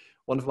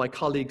 One of my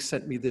colleagues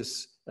sent me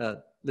this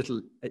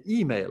little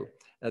email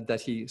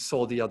that he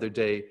saw the other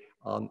day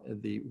on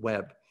the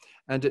web.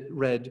 And it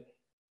read,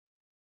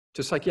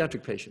 to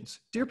psychiatric patients.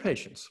 Dear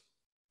patients,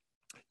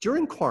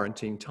 during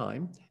quarantine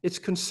time, it's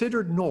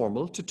considered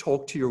normal to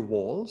talk to your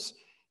walls,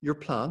 your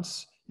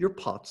plants, your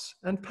pots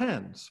and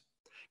pans.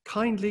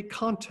 Kindly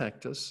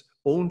contact us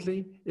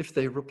only if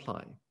they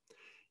reply.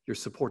 Your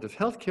supportive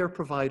healthcare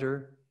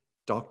provider,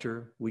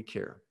 Dr. We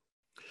Care.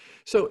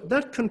 So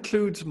that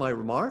concludes my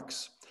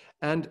remarks.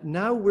 And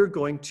now we're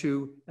going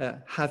to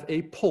have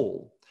a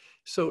poll.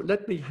 So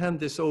let me hand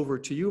this over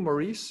to you,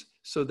 Maurice,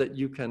 so that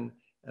you can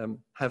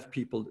have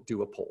people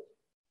do a poll.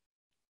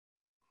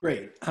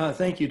 Great.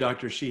 Thank you,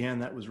 Dr. Sheehan.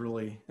 That was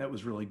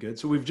really good.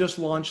 So we've just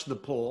launched the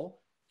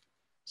poll.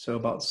 So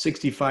about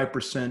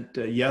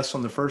 65% yes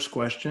on the first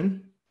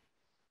question,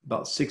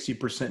 about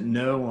 60%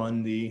 no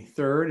on the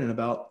third, and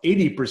about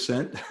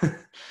 80%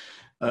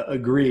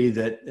 agree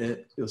that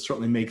it'll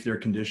certainly make their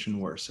condition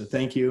worse. So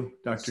thank you,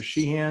 Dr.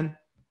 Sheehan,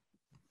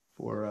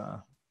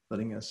 for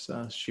letting us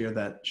share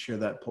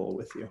that poll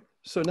with you.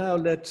 So now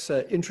let's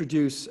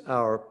introduce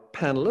our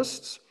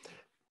panelists,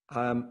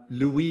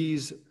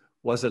 Louise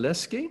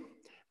Wasilewski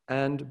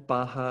and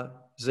Baha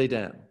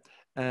Zeidan.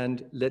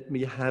 And let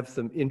me have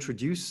them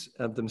introduce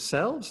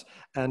themselves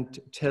and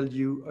tell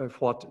you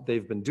what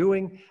they've been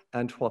doing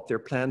and what their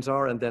plans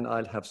are, and then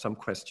I'll have some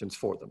questions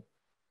for them.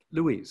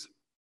 Louise.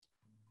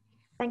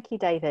 Thank you,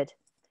 David.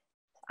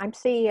 I'm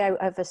CEO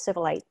of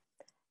Acivilate,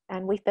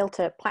 and we've built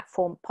a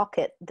platform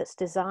pocket that's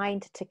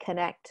designed to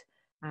connect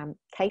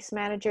case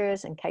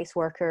managers and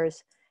caseworkers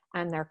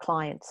and their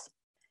clients.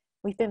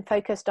 We've been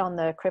focused on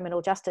the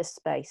criminal justice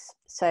space,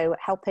 so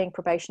helping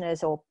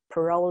probationers or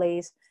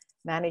parolees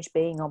manage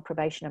being on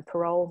probation and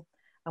parole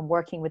and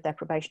working with their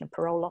probation and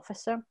parole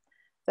officer,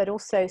 but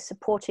also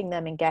supporting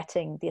them in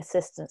getting the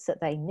assistance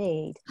that they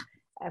need,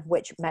 of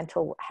which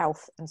mental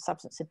health and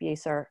substance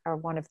abuse are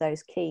one of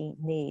those key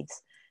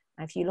needs.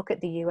 And if you look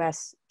at the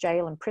US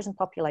jail and prison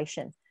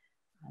population,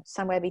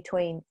 somewhere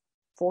between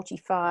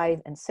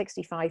 45 and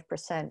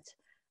 65%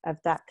 of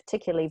that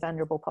particularly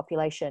vulnerable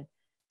population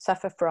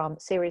suffer from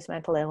serious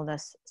mental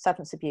illness,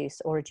 substance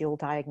abuse, or a dual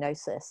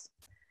diagnosis.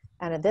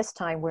 And at this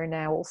time, we're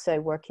now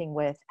also working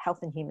with health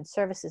and human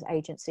services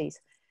agencies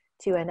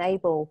to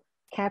enable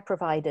care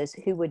providers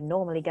who would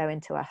normally go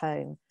into a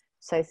home.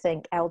 So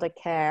think elder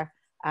care,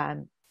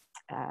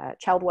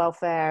 child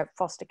welfare,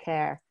 foster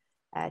care,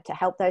 to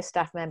help those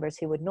staff members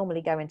who would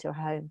normally go into a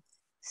home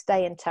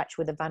stay in touch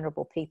with the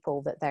vulnerable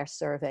people that they're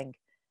serving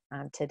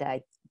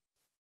today.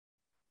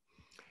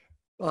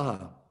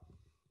 Well,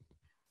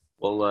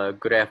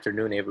 good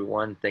afternoon,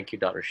 everyone. Thank you,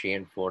 Dr.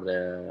 Sheehan, for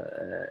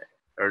the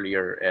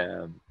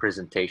earlier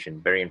presentation.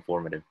 Very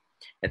informative.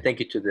 And thank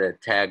you to the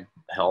TAG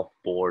Health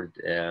Board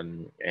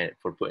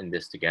for putting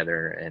this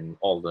together, and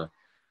all the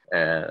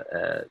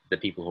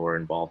people who are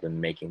involved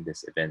in making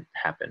this event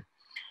happen.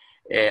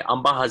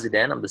 I'm Baha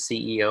Zeidan. I'm the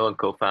CEO and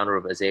co-founder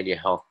of Azalea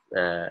Health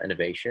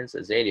Innovations.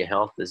 Azalea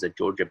Health is a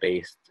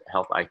Georgia-based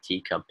health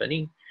IT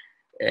company.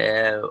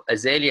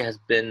 Azalea has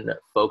been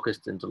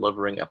focused in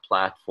delivering a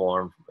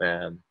platform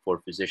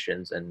for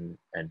physicians and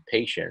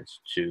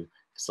patients to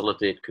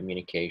facilitate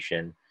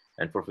communication,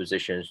 and for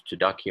physicians to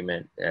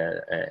document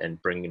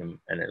and bring them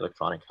an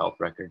electronic health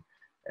record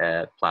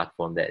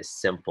platform that is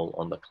simple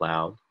on the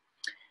cloud.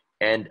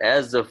 And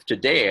as of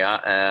today,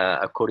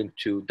 according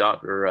to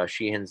Dr.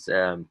 Sheehan's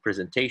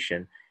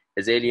presentation,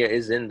 Azalea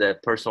is in the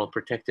personal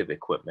protective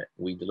equipment.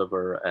 We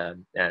deliver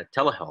a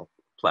telehealth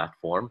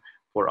platform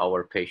for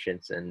our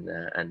patients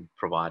and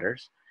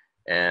providers.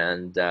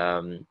 And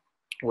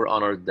we're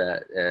honored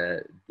that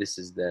this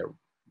is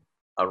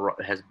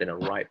has been a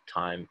ripe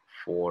time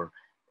for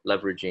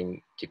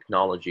leveraging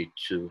technology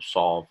to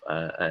solve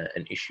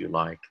an issue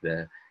like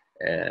the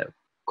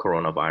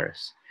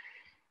coronavirus.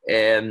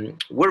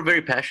 And we're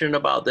very passionate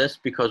about this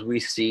because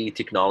we see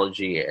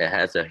technology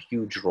has a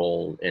huge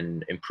role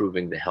in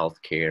improving the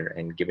healthcare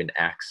and giving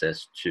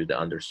access to the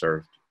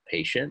underserved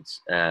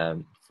patients,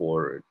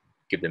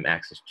 give them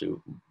access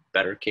to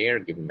better care,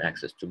 give them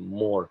access to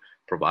more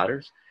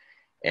providers.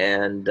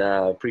 And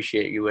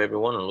appreciate you,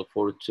 everyone, and look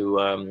forward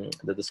to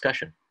the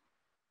discussion.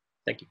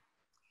 Thank you.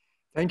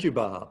 Thank you,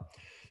 Baha.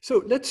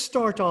 So let's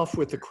start off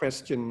with a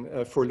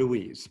question for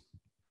Louise.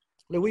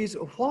 Louise,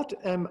 what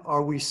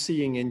are we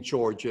seeing in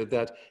Georgia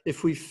that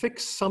if we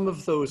fix some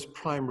of those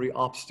primary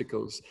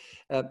obstacles,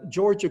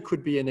 Georgia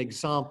could be an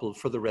example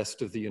for the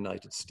rest of the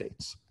United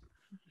States?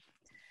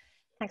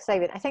 Thanks,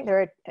 David. I think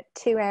there are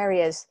two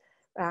areas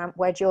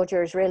where Georgia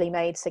has really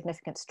made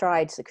significant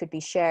strides that could be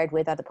shared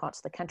with other parts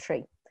of the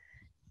country.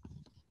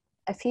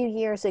 A few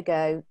years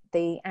ago,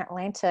 the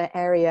Atlanta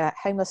area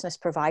homelessness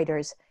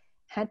providers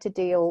had to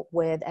deal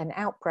with an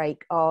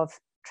outbreak of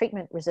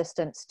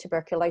treatment-resistant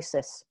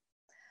tuberculosis.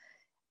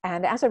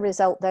 And as a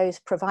result, those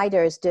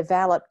providers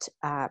developed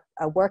a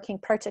working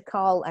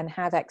protocol and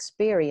have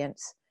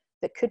experience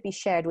that could be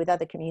shared with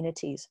other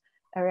communities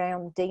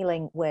around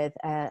dealing with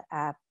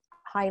a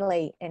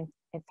highly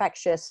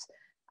infectious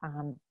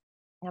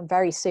and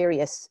very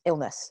serious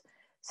illness.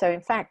 So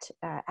in fact,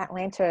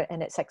 Atlanta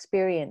and its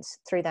experience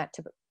through that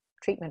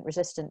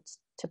treatment-resistant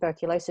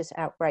tuberculosis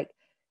outbreak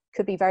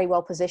could be very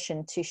well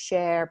positioned to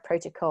share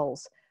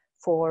protocols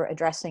for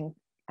addressing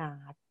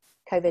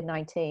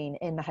COVID-19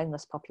 in the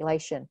homeless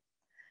population.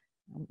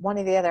 One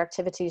of the other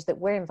activities that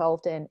we're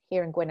involved in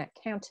here in Gwinnett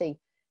County,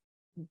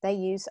 they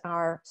use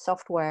our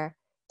software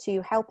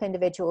to help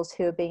individuals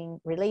who are being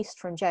released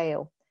from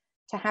jail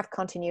to have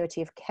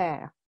continuity of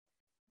care.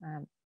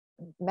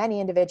 Many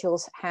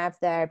individuals have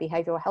their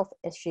behavioral health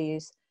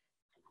issues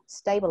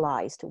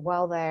stabilized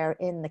while they're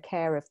in the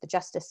care of the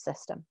justice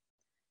system.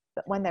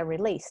 But when they're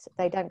released,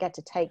 they don't get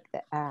to take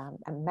a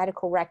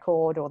medical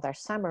record or their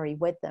summary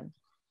with them.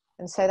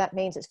 And so that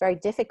means it's very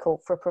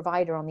difficult for a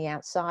provider on the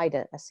outside,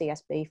 a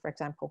CSB, for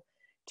example,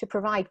 to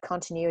provide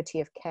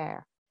continuity of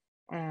care.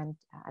 And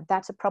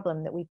that's a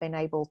problem that we've been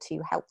able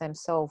to help them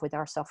solve with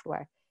our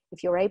software.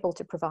 If you're able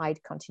to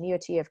provide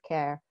continuity of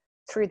care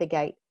through the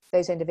gate,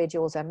 those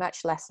individuals are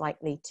much less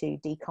likely to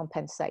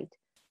decompensate.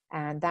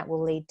 And that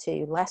will lead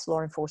to less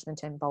law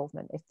enforcement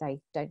involvement if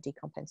they don't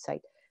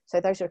decompensate. So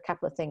those are a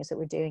couple of things that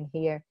we're doing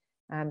here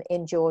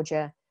in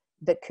Georgia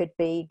that could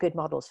be good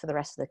models for the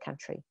rest of the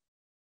country.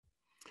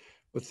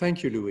 Well,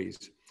 thank you, Louise.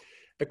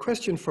 A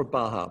question for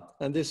Baha,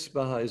 and this,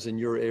 Baha, is in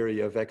your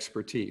area of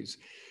expertise.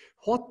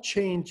 What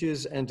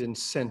changes and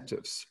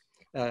incentives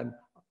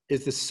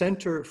is the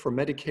Center for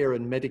Medicare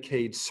and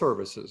Medicaid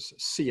Services,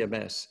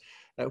 CMS,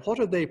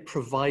 what are they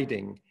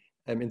providing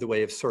in the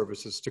way of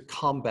services to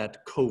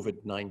combat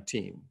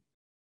COVID-19?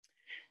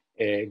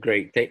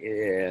 Great.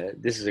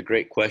 This is a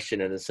great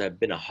question, and it's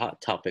been a hot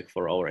topic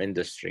for our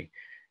industry.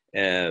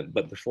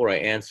 But before I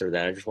answer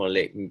that, I just want to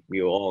let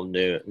you all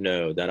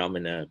know that I'm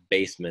in a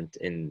basement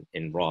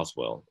in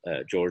Roswell,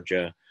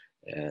 Georgia,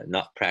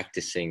 not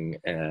practicing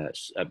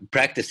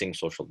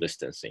social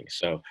distancing.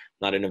 So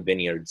not in a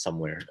vineyard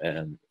somewhere,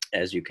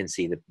 as you can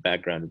see the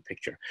background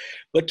picture.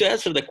 But to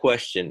answer the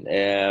question,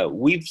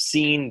 we've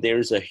seen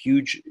there's going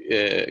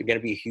to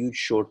be a huge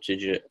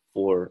shortage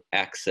for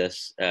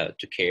access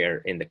to care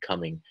in the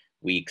coming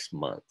weeks,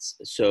 months.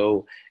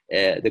 So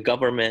the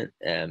government,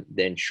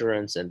 the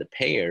insurance, and the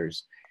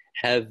payers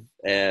have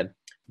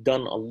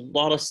done a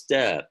lot of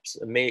steps,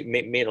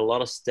 made a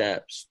lot of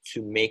steps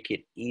to make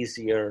it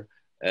easier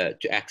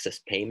to access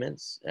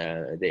payments.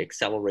 They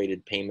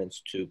accelerated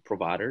payments to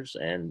providers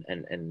and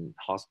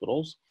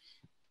hospitals.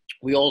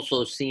 We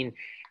also seen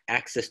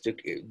access to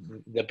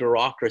the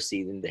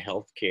bureaucracy in the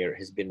healthcare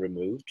has been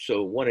removed.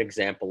 So one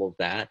example of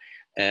that,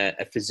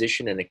 a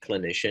physician and a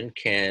clinician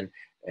can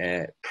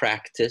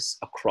practice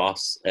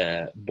across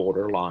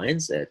border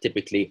lines.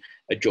 Typically,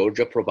 a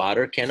Georgia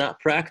provider cannot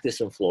practice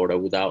in Florida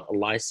without a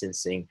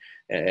licensing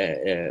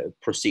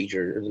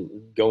procedure,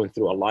 going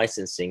through a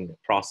licensing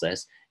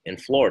process in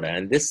Florida.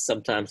 And this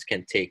sometimes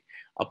can take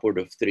upward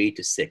of 3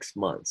 to 6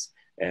 months.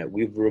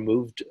 We've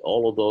removed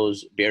all of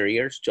those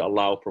barriers to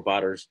allow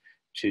providers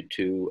to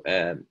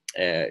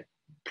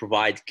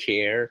provide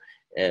care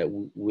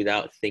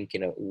without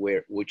thinking of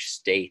which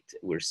state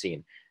we're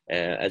seeing.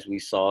 As we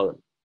saw,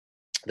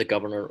 the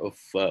governor of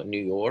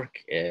New York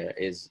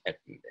is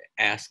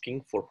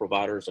asking for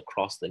providers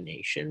across the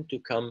nation to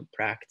come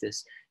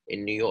practice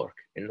in New York.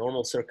 In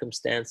normal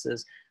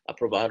circumstances, a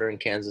provider in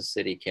Kansas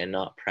City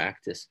cannot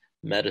practice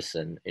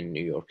medicine in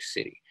New York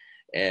City,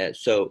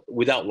 so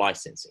without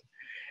licensing.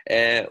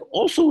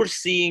 Also, we're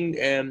seeing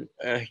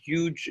a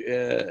huge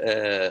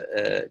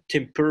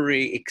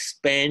temporary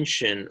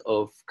expansion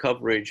of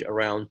coverage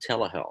around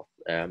telehealth.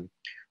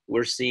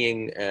 We're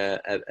seeing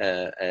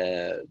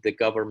the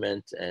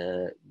government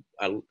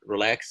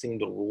relaxing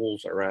the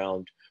rules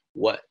around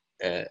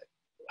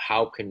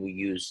how can we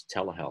use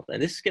telehealth.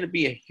 And this is going to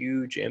be a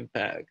huge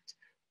impact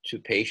to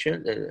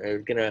patients. They're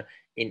going to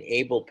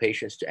enable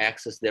patients to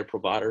access their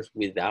providers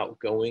without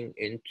going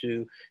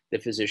into the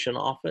physician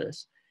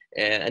office.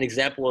 An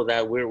example of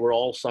that, we're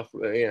all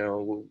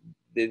suffering,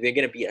 there's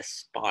going to be a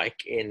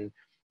spike in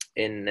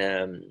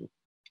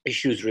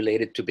issues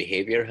related to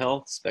behavioral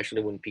health,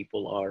 especially when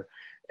people are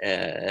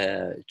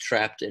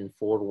trapped in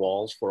 4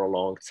 walls for a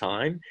long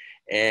time.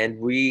 And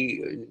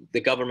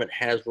the government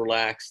has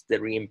relaxed the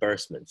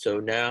reimbursement. So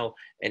now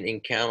an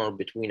encounter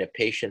between a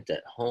patient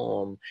at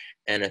home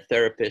and a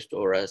therapist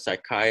or a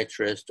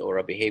psychiatrist or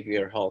a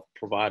behavioral health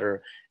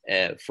provider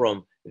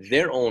from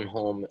their own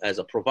home as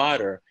a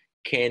provider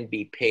can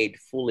be paid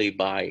fully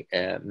by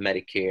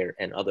Medicare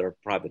and other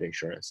private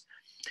insurance.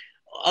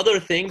 Other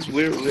things,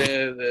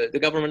 the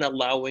government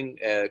allowing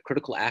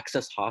critical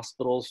access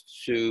hospitals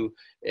to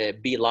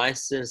be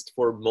licensed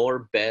for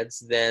more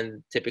beds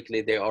than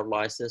typically they are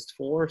licensed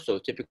for. So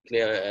typically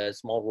a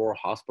small rural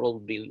hospital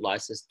would be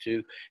licensed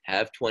to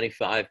have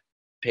 25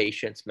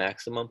 patients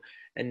maximum.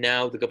 And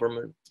now the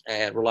government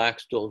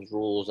relaxed those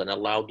rules and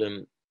allowed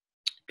them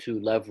to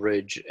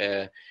leverage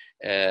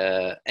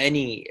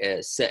any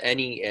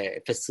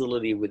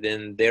facility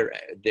within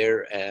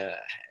their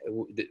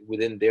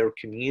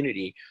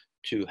community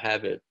to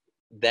have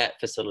that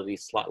facility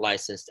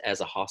licensed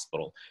as a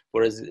hospital.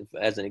 Whereas,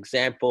 as an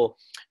example,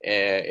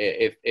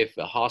 if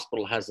a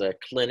hospital has a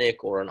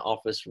clinic or an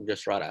office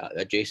just right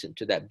adjacent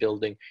to that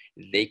building,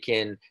 they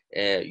can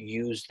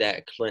use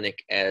that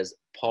clinic as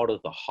part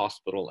of the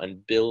hospital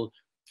and bill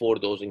for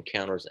those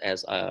encounters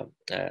as a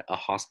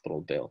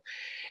hospital bill.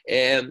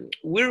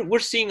 We're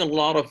seeing a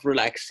lot of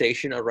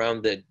relaxation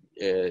around the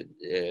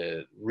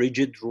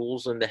rigid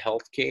rules in the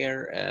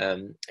healthcare,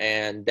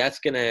 and that's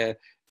going to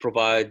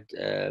provide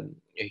a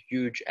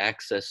huge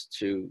access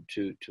to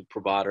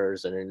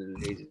providers, and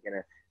it's going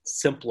to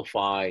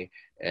simplify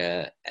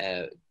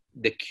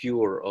the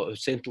cure, or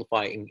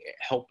simplifying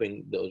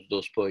helping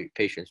those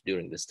patients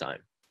during this time.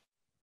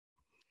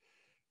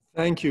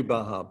 Thank you,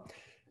 Baha.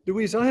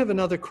 Louise, I have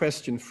another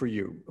question for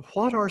you.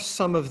 What are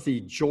some of the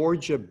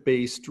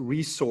Georgia-based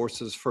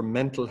resources for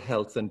mental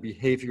health and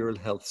behavioral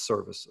health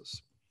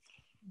services?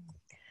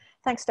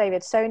 Thanks,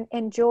 David. So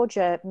in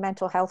Georgia,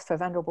 mental health for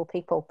vulnerable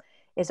people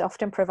is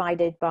often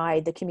provided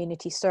by the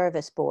community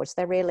service boards.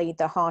 They're really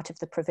the heart of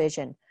the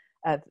provision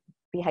of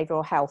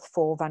behavioral health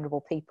for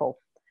vulnerable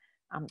people.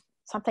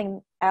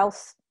 Something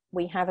else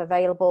we have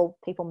available,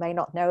 people may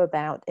not know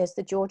about, is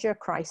the Georgia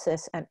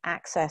Crisis and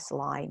Access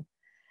Line.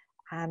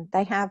 And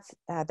they have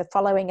the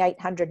following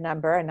 800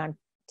 number, and I'm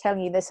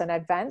telling you this in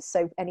advance,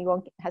 so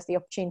anyone has the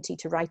opportunity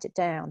to write it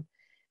down.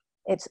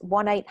 It's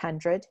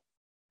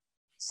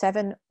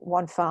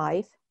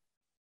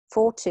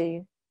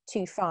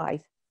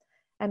 1-800-715-4225.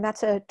 And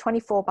that's a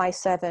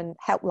 24/7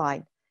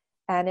 helpline.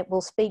 And it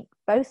will speak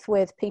both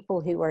with people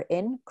who are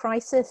in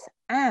crisis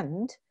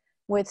and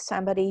with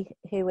somebody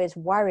who is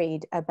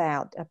worried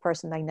about a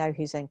person they know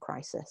who's in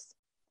crisis.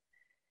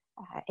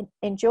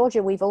 In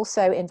Georgia, we've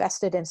also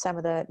invested in some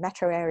of the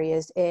metro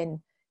areas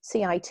in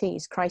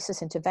CITs,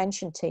 crisis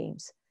intervention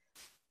teams.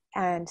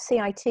 And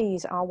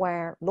CITs are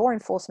where law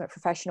enforcement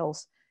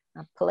professionals,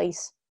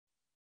 police,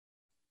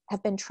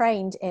 have been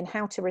trained in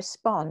how to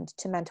respond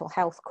to mental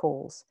health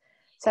calls.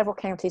 Several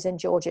counties in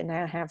Georgia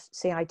now have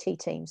CIT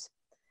teams.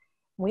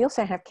 We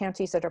also have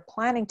counties that are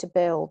planning to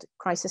build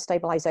crisis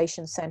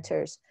stabilization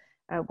centers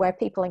where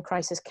people in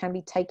crisis can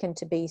be taken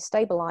to be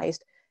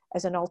stabilized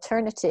as an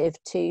alternative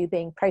to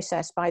being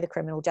processed by the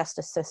criminal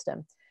justice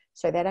system.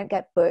 So they don't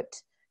get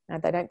booked,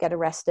 they don't get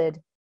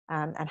arrested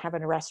and have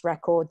an arrest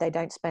record, they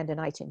don't spend a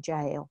night in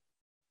jail.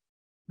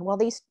 And while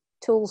these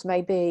tools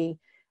may be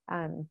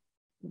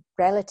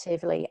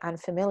relatively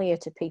unfamiliar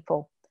to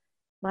people,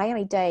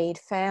 Miami-Dade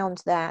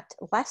found that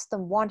less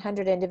than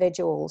 100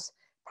 individuals,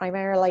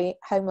 primarily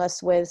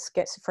homeless with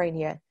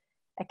schizophrenia,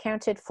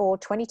 accounted for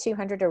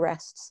 2,200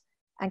 arrests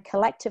and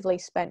collectively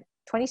spent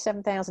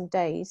 27,000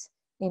 days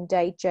in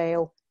Dade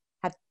jail,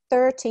 had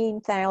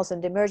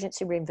 13,000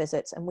 emergency room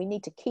visits, and we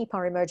need to keep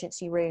our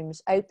emergency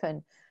rooms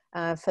open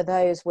for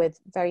those with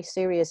very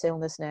serious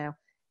illness now.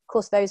 Of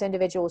course, those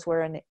individuals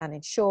were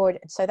uninsured,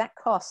 and so that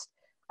cost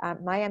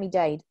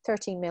Miami-Dade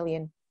 $13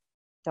 million,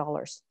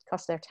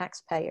 cost their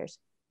taxpayers.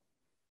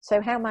 So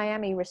how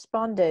Miami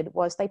responded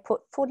was they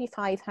put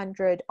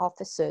 4,500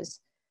 officers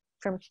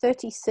from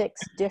 36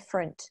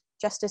 different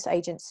justice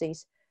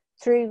agencies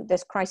through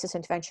this crisis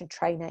intervention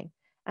training,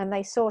 and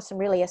they saw some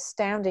really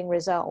astounding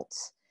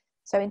results.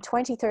 So in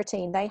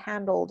 2013, they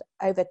handled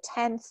over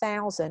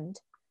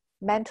 10,000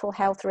 mental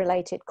health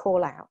related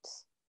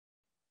call-outs,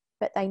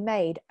 but they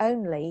made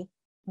only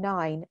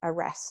 9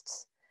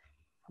 arrests.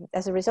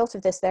 As a result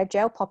of this, their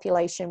jail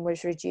population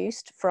was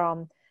reduced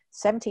from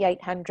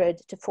 7,800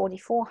 to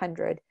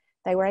 4,400.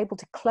 They were able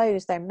to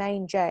close their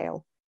main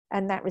jail,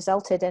 and that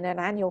resulted in an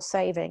annual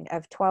saving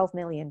of $12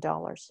 million.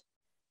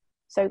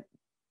 So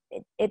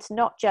it's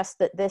not just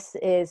that this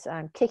is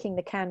kicking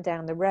the can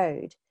down the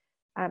road,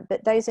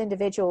 but those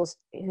individuals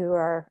who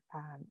are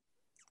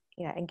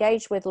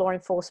engaged with law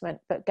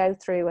enforcement but go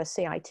through a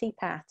CIT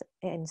path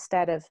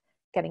instead of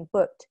getting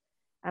booked,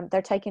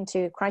 they're taken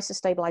to Crisis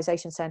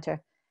Stabilization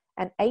Center,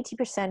 and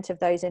 80% of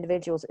those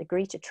individuals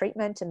agree to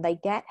treatment and they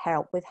get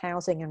help with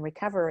housing and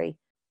recovery.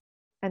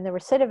 And the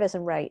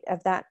recidivism rate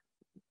of that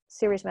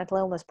serious mental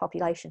illness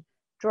population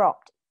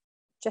dropped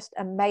just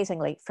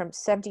amazingly from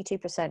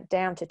 72%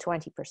 down to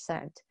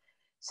 20%.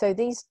 So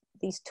these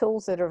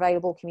tools that are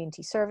available,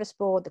 Community Service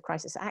Board, the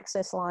Crisis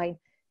Access Line,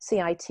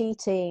 CIT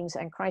teams,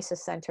 and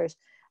crisis centers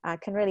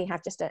can really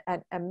have just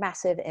a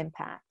massive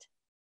impact.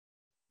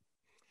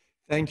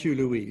 Thank you,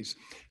 Louise.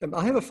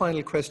 I have a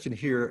final question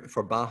here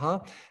for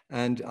Baha,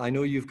 and I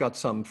know you've got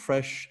some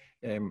fresh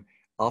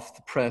off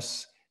the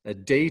press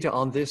data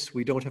on this.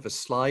 We don't have a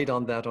slide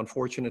on that,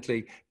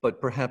 unfortunately, but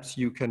perhaps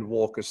you can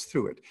walk us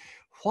through it.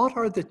 What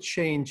are the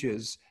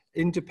changes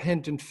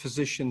independent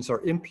physicians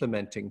are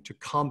implementing to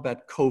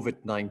combat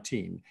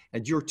COVID-19?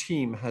 And your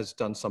team has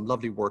done some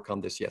lovely work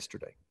on this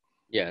yesterday.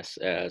 Yes,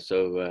 thank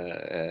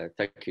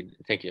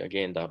you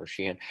again, Dr.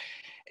 Sheehan.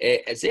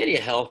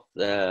 Azalea Health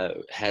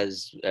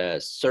has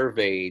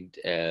surveyed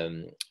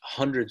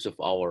hundreds of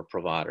our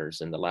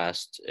providers in the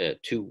last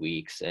 2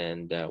 weeks,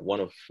 and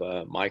one of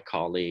my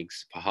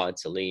colleagues, Baha,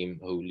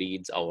 who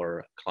leads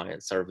our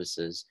client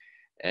services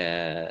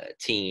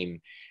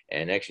team,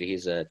 and actually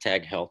he's a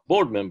Tag Health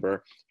board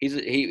member,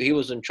 he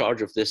was in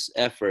charge of this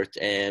effort,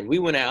 and we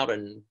went out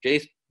and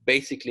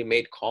basically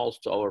made calls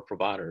to our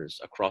providers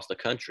across the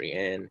country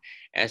and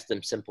asked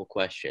them simple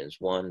questions.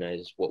 One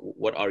is,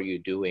 what are you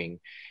doing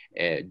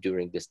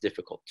during this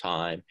difficult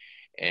time?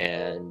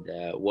 and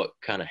what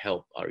kind of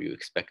help are you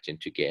expecting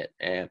to get?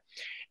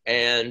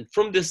 And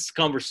from this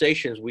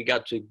conversations, we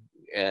got to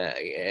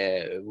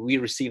we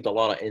received a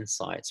lot of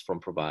insights from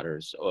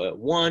providers.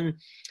 One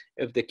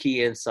of the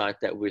key insight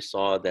that we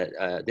saw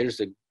that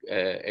there's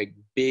a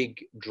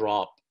big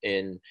drop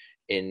in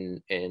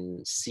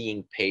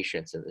seeing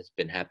patients, and it's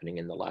been happening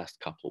in the last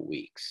couple of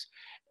weeks.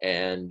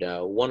 And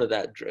one of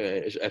that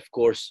is, of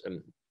course,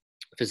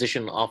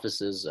 physician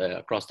offices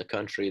across the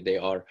country, they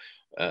are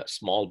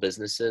small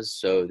businesses,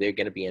 so they're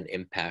going to be an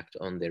impact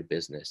on their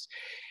business.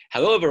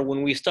 However,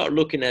 when we start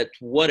looking at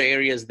what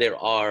areas they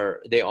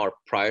are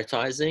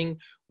prioritizing,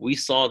 we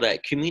saw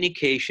that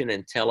communication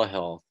and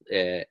telehealth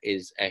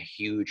is a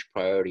huge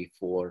priority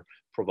for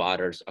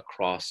providers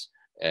across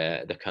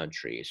the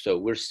country. So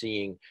we're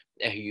seeing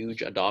a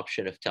huge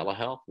adoption of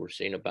telehealth. We're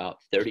seeing about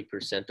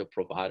 30% of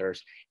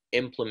providers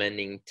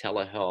implementing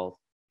telehealth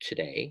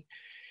today.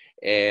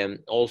 And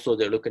also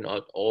they're looking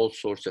at all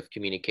sorts of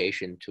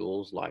communication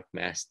tools like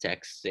mass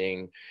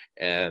texting,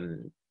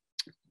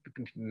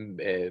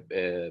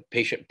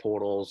 patient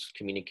portals,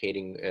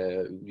 communicating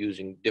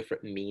using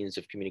different means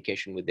of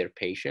communication with their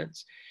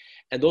patients.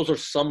 And those are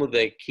some of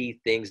the key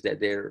things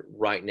that they're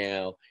right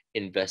now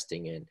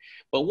investing in.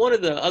 But one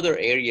of the other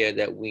area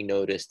that we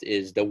noticed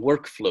is the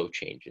workflow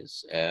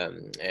changes.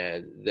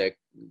 The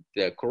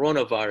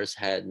coronavirus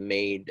had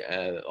made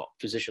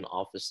physician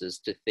offices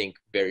to think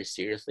very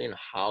seriously on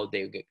how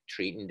they get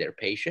treating their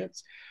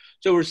patients.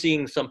 So we're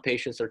seeing some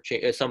patients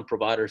some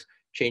providers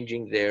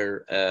changing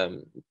their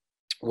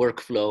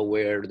workflow,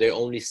 where they're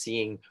only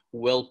seeing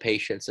well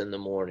patients in the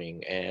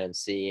morning and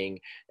seeing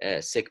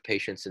sick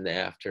patients in the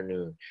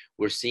afternoon.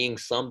 We're seeing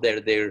some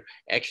that they're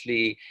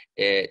actually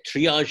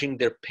triaging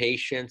their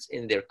patients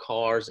in their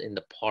cars in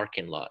the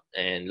parking lot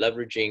and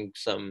leveraging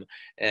some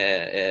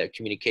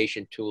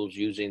communication tools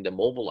using the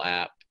mobile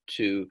app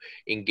to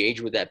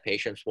engage with that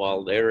patients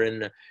while they're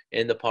in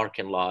the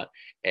parking lot,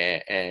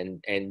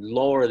 and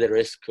lower the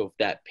risk of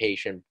that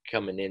patient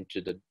coming in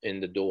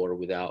the door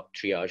without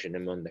triaging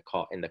them in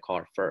the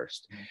car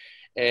first.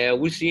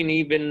 We've seen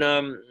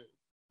even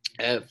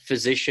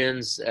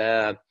physicians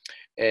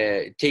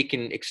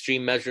taking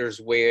extreme measures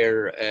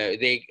where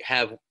they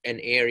have an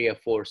area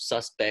for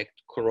suspect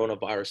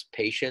coronavirus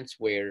patients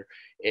where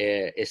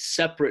is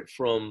separate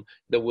from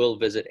the will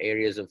visit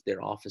areas of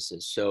their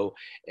offices. So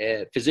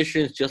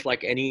physicians, just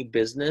like any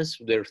business,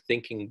 they're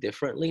thinking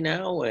differently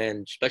now,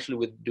 and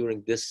especially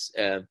during this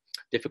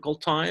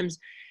difficult times,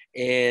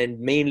 and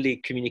mainly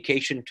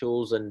communication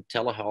tools and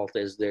telehealth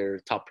is their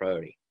top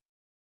priority.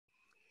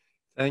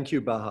 Thank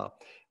you, Baha.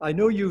 I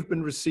know you've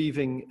been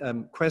receiving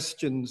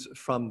questions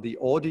from the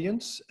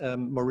audience,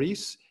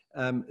 Maurice.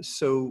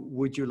 So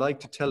would you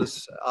like to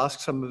ask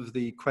some of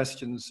the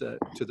questions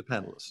to the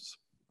panelists?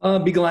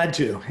 I'd be glad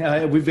to.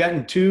 We've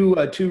gotten two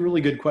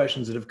really good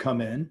questions that have come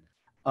in.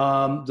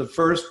 The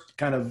first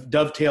kind of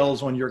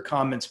dovetails on your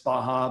comments,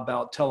 Baha,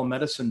 about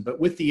telemedicine, but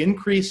with the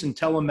increase in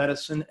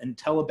telemedicine and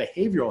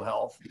telebehavioral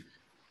health,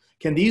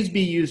 can these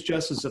be used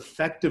just as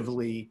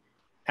effectively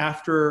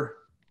after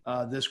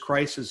this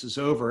crisis is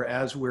over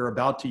as we're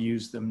about to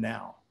use them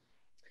now?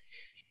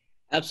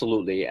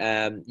 Absolutely.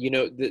 You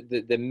know,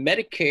 the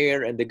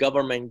Medicare and the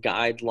government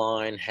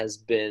guideline has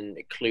been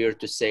clear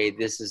to say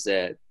this is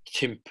a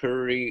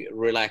temporary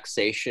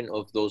relaxation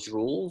of those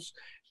rules.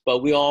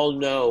 But we all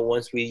know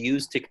once we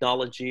use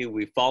technology,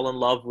 we fall in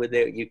love with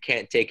it. You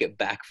can't take it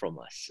back from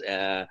us.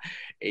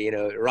 You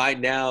know, right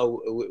now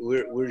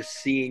we're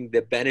seeing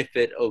the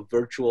benefit of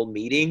virtual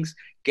meetings.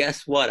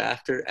 Guess what?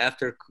 After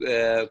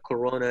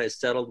Corona is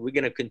settled, we're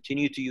going to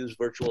continue to use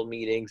virtual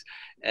meetings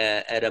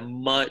at a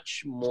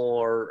much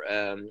more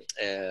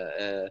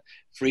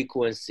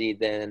frequency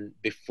than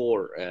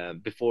before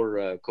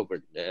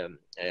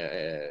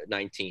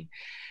COVID-19.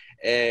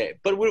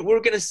 But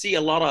we're going to see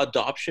a lot of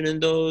adoption in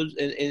those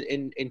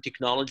in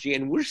technology,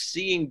 and we're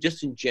seeing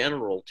just in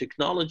general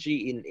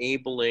technology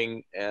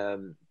enabling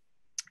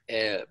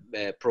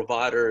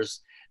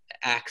providers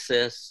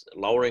access,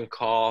 lowering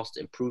cost,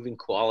 improving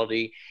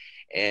quality,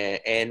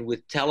 and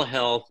with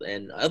telehealth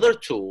and other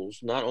tools,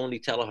 not only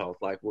telehealth,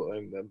 like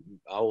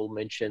I will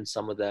mention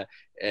some of the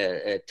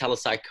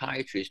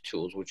telepsychiatry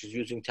tools, which is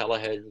using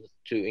telehealth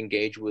to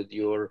engage with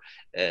your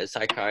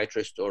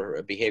psychiatrist or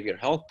a behavioral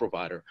health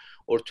provider,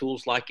 or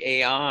tools like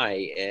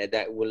AI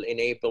that will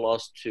enable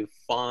us to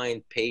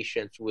find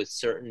patients with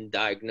certain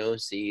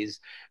diagnoses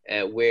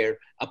where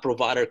a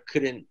provider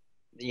didn't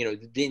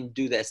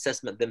do the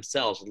assessment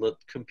themselves. Let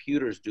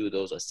computers do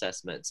those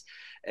assessments.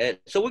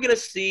 So we're going to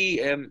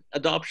see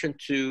adoption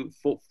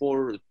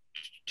for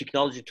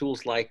technology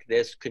tools like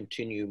this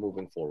continue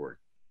moving forward.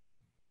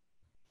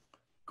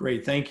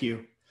 Great, thank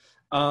you.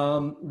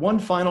 One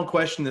final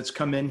question that's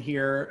come in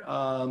here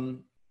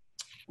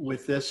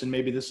with this, and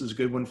maybe this is a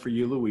good one for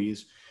you,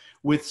 Louise.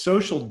 With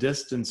social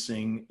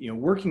distancing,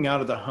 working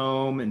out of the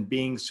home and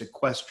being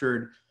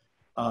sequestered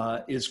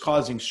is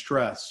causing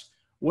stress.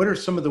 What are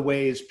some of the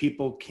ways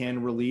people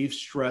can relieve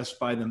stress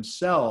by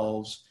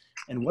themselves,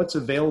 and what's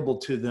available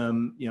to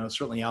them,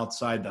 certainly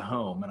outside the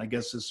home? And I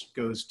guess this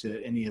goes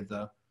to any of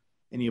the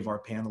any of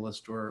our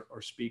panelists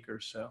or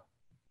speakers. So,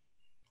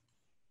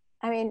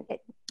 I mean,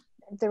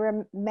 there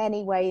are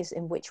many ways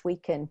in which we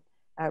can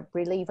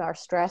relieve our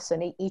stress,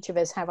 and each of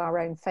us have our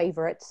own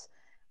favorites.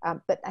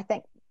 But I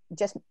think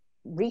just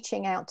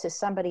reaching out to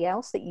somebody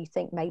else that you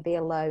think may be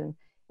alone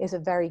is a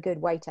very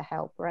good way to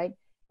help, right?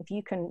 If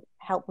you can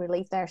help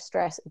relieve their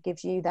stress, it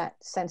gives you that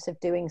sense of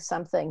doing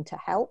something to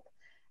help,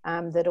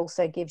 that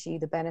also gives you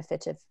the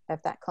benefit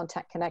of that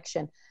contact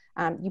connection.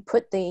 You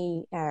put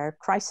the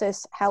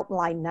crisis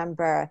helpline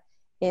number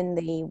in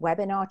the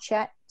webinar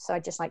chat, so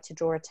I'd just like to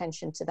draw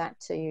attention to that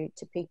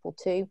to people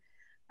too.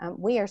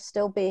 We are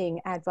still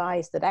being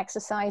advised that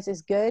exercise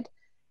is good.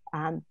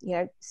 You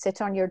know,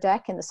 sit on your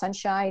deck in the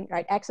sunshine,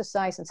 right?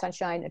 Exercise and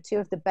sunshine are two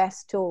of the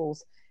best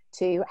tools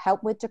to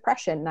help with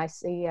depression. And I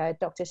see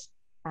Dr.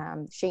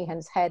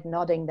 Sheehan's head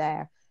nodding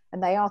there.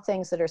 And they are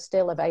things that are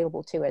still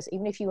available to us.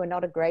 Even if you were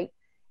not a great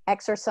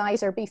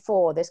exerciser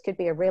before, this could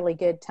be a really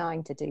good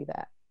time to do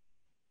that.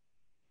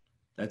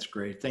 that's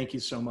great. Thank you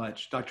so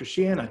much. Dr.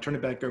 Sheehan, I turn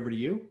it back over to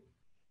you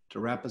to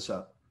wrap us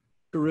up.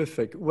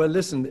 Terrific. Well,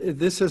 listen,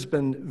 this has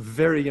been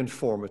very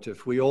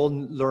informative. We all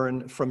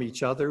learn from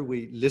each other.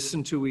 We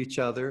listen to each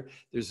other.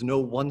 There's no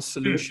one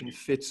solution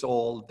fits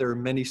all. There are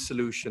many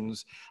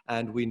solutions,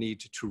 and we need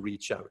to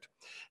reach out.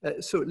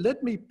 So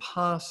let me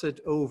pass it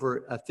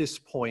over at this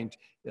point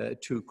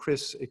to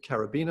Chris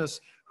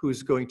Carabinas,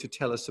 who's going to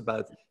tell us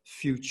about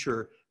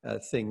future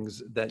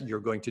things that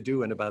you're going to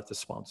do and about the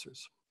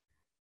sponsors.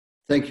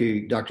 Thank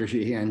you, Dr.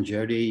 Sheehan,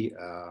 Jody,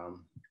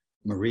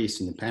 Maurice,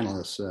 and the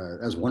panelists.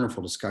 That was a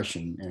wonderful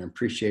discussion, and I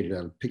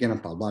appreciated picking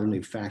up a lot of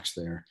new facts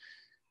there.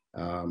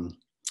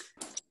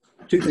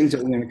 Two things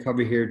that we're going to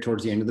cover here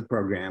towards the end of the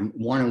program.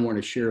 One, I want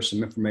to share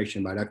some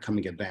information about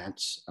upcoming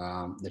events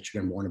that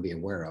you're going to want to be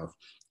aware of.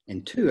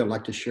 And two, I'd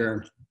like to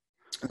share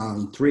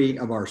three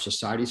of our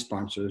society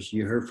sponsors.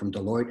 You heard from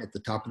Deloitte at the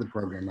top of the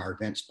program, our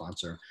event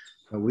sponsor.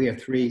 But we have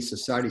three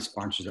society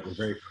sponsors that we're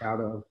very proud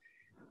of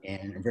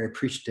and are very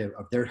appreciative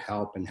of their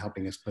help in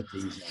helping us put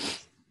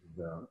these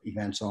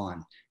events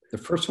on. The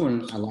first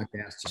one I'd like to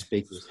ask to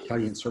speak is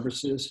Taliant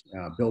Services.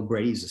 Bill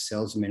Brady is the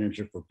sales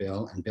manager for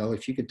Bill. And Bill,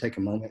 if you could take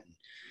a moment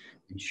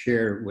and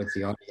share with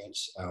the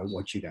audience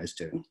what you guys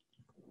do.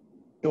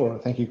 Sure.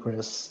 Thank you,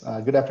 Chris.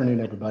 Good afternoon,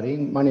 everybody.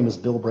 My name is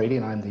Bill Brady,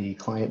 and I'm the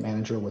client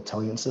manager with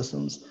Taliant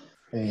Systems,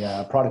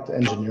 a product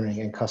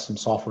engineering and custom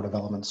software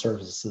development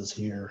services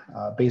here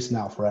based in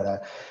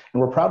Alpharetta.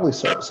 And we're proudly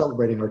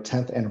celebrating our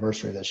 10th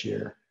anniversary this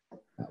year.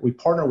 We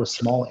partner with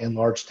small and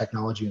large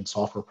technology and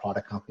software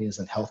product companies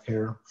in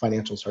healthcare,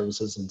 financial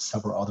services, and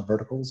several other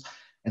verticals,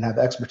 and have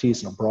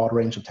expertise in a broad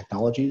range of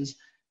technologies,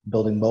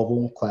 building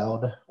mobile,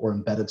 cloud, or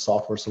embedded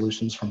software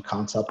solutions from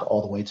concept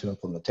all the way to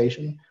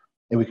implementation.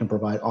 And we can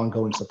provide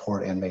ongoing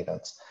support and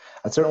maintenance.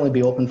 I'd certainly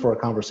be open for a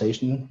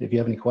conversation. If you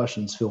have any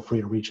questions, feel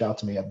free to reach out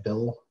to me at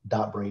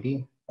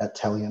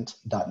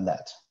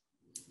bill.brady@taliant.net.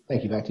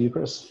 Thank you. Back to you,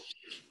 Chris.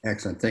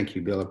 Excellent. Thank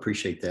you, Bill. I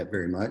appreciate that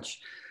very much.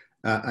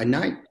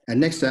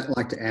 Next, I'd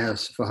like to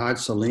ask Fahad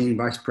Salim,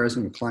 Vice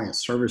President of Client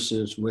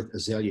Services with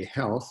Azalea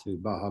Health, who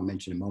Baha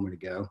mentioned a moment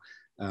ago,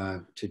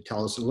 to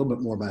tell us a little bit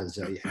more about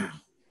Azalea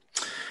Health.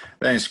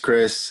 Thanks,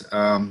 Chris.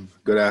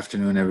 Good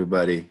afternoon,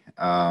 everybody.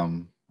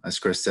 As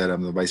Chris said,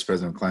 I'm the Vice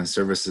President of Client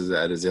Services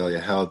at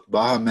Azalea Health.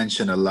 Baha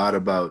mentioned a lot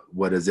about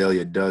what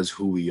Azalea does,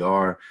 who we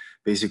are.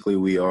 Basically,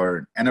 we are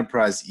an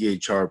enterprise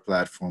EHR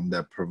platform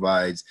that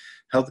provides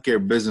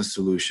healthcare business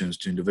solutions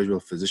to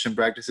individual physician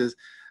practices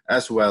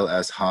as well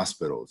as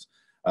hospitals.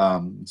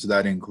 So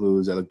that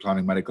includes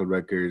electronic medical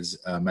records,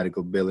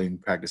 medical billing,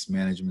 practice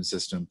management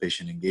system,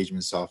 patient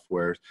engagement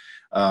software.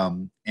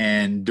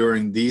 And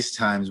during these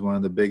times, one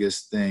of the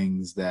biggest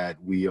things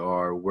that we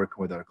are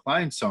working with our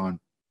clients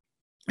on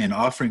and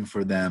offering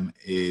for them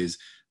is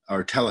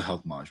our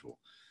telehealth module.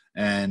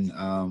 And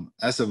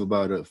as of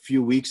about a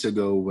few weeks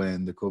ago,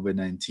 when the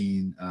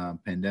COVID-19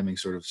 pandemic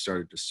sort of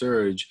started to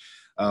surge,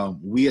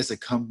 we as a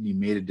company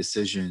made a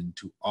decision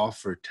to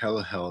offer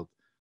telehealth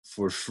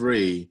for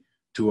free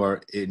to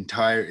our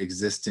entire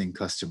existing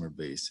customer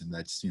base. And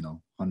that's,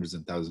 hundreds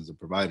and thousands of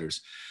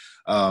providers.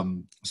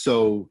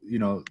 So,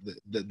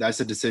 that's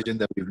a decision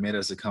that we've made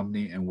as a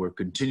company, and we're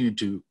continuing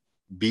to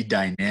be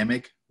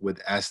dynamic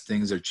as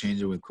things are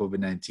changing with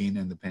COVID-19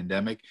 and the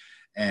pandemic,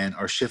 and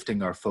are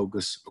shifting our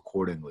focus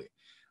accordingly.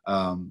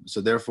 So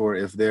therefore,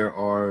 if there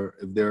are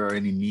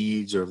any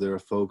needs, or if there are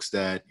folks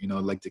that,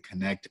 like to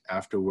connect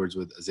afterwards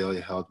with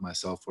Azalea Health,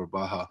 myself, or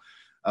Baha,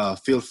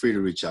 feel free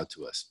to reach out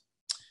to us.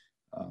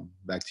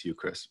 Back to you,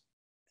 Chris.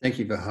 Thank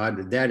you,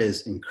 Fahad. That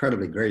is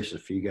incredibly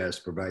gracious for you guys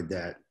to provide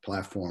that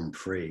platform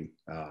free.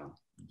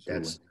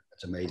 That's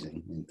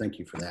amazing, and thank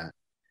you for that.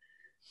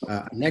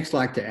 Next, I'd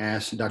like to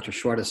ask Dr.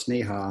 Shweta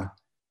Sneha,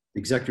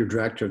 Executive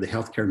Director of the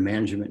Healthcare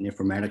Management and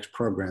Informatics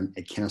Program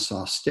at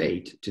Kennesaw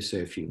State, to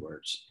say a few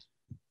words.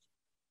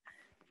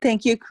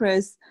 Thank you,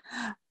 Chris.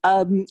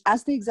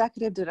 As the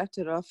Executive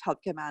Director of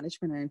Healthcare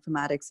Management and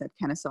Informatics at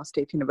Kennesaw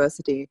State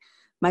University,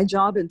 my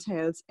job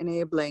entails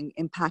enabling,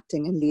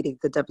 impacting, and leading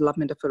the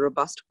development of a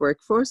robust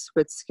workforce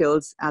with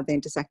skills at the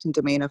intersecting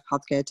domain of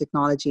healthcare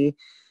technology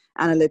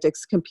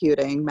analytics,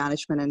 computing,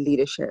 management, and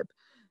leadership.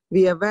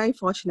 We are very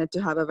fortunate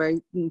to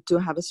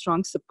have a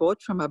strong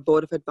support from our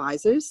board of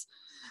advisors.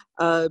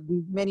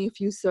 Many of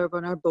you serve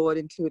on our board,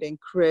 including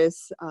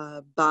Chris,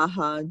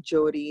 Baha,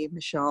 Jody,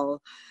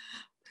 Michelle.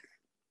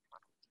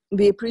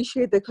 We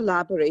appreciate the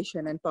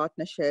collaboration and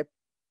partnership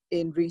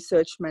in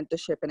research,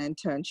 mentorship, and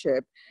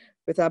internship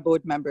with our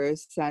board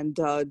members. And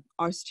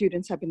our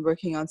students have been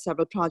working on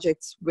several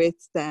projects with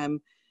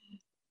them.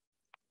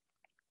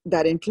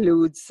 That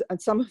includes,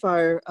 and some of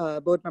our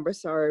board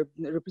members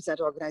represent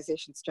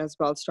organizations such as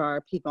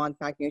Wellstar, Piedmont,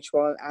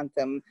 MagMutual,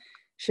 Anthem,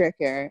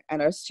 ShareCare, and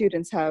our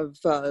students have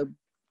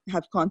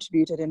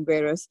contributed in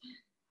various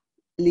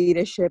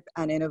leadership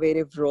and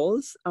innovative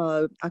roles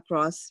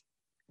across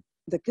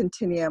the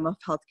continuum of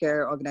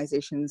healthcare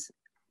organizations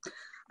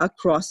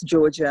across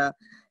Georgia.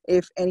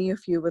 If any of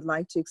you would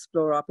like to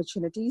explore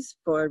opportunities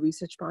for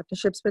research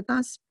partnerships with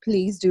us,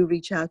 please do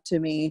reach out to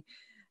me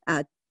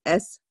at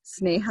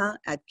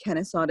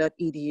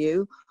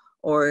sneha@kennesaw.edu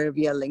or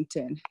via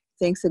LinkedIn.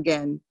 Thanks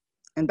again,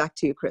 and back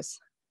to you, Chris.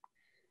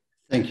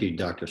 Thank you,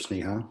 Dr.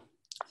 Sneha.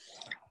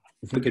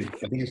 If we could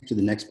advance to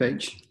the next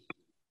page.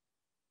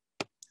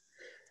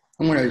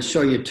 I'm going to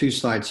show you two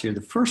slides here.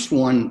 The first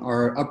one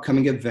are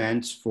upcoming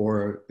events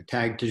for the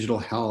TAG Digital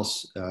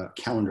Health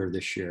calendar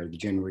this year. The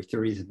January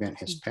 30th event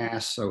has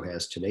passed, so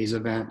has today's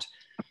event.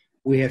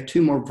 We have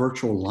two more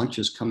virtual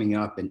lunches coming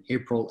up in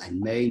April and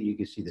May. You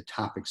can see the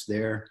topics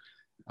there.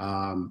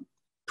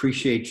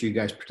 Appreciate you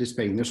guys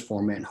participating in this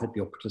format and hope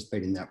you'll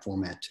participate in that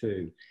format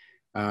too.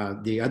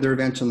 The other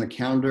events on the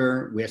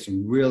calendar, we have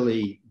some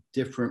really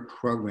different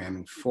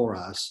programming for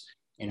us.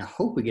 And I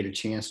hope we get a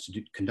chance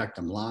to conduct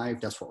them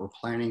live. That's what we're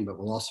planning, but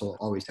we'll also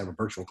always have a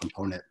virtual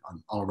component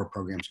on all of our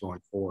programs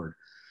going forward.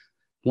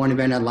 One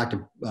event I'd like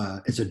to,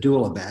 it's a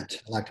dual event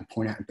I'd like to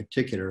point out in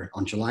particular.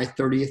 On July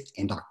 30th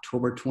and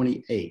October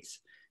 28th,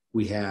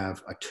 we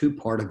have a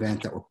two-part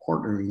event that we're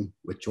partnering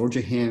with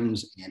Georgia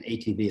HIMSS and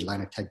ATV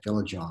Atlanta Tech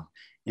Village on.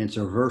 And it's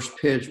a reverse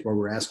pitch where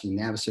we're asking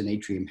Navicent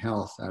Atrium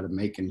Health out of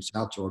Macon,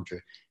 South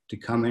Georgia, to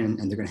come in,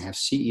 and they're going to have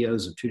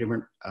CEOs of two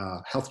different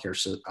healthcare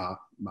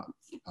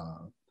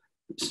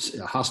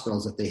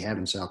hospitals that they have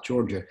in South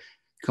Georgia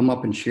come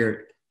up and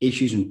share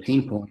issues and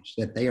pain points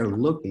that they are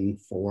looking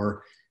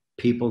for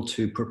people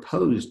to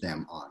propose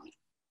them on.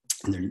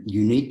 And they're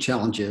unique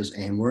challenges,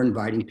 and we're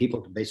inviting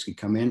people to basically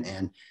come in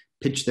and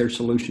pitch their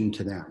solution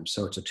to them.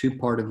 So it's a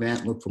two-part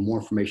event. Look for more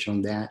information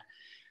on that.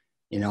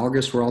 In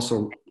August, we're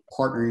also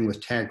partnering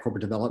with TAG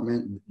Corporate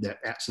Development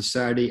at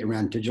Society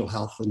around digital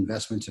health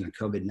investments in a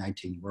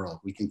COVID-19 world.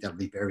 We think that'll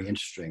be very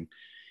interesting.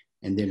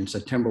 And then in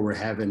September, we're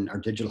having our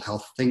digital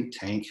health think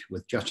tank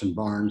with Justin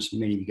Barnes.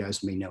 Many of you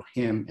guys may know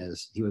him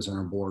as he was on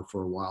our board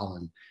for a while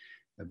and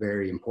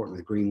very important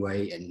with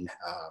Greenway and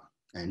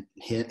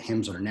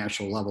HIMSS on a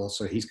national level.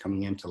 So he's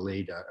coming in to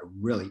lead a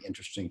really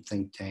interesting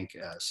think tank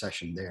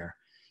session there.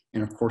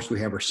 And of course, we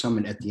have our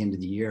summit at the end of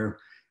the year.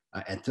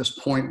 At this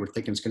point, we're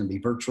thinking it's going to be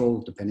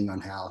virtual, depending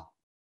on how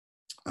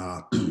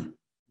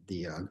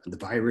the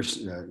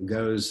virus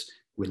goes.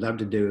 We'd love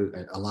to do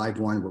a live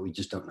one, but we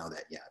just don't know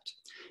that yet.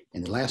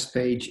 And the last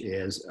page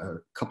is a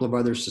couple of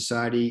other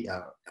society,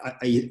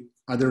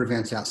 other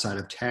events outside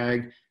of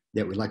TAG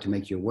that we'd like to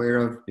make you aware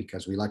of,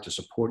 because we like to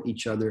support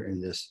each other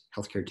in this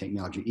healthcare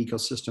technology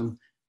ecosystem.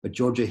 But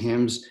Georgia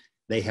HIMSS,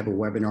 they have a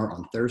webinar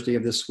on Thursday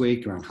of this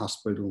week around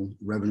hospital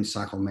revenue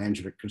cycle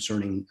management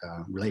concerning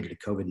related to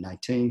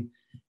COVID-19.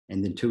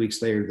 And then 2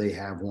 weeks later, they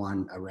have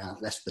one around,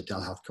 that's the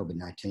telehealth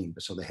COVID-19.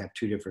 But so they have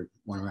two different,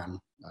 one around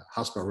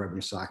hospital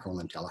revenue cycle and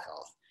then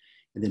telehealth.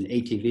 And then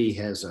ATV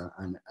has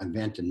an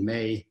event in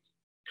May,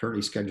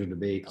 currently scheduled to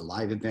be a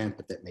live event,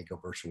 but that may go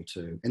virtual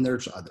too. And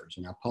there's others,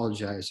 and I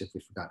apologize if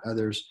we forgot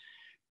others,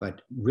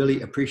 but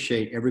really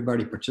appreciate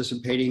everybody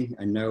participating.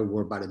 I know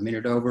we're about a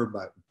minute over,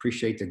 but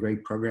appreciate the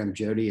great program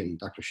Jody and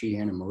Dr.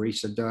 Sheehan and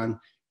Maurice have done,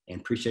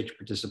 and appreciate your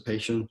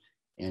participation,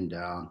 and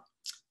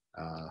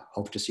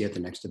hope to see you at the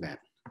next event.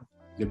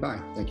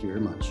 Goodbye. Thank you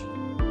very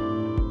much.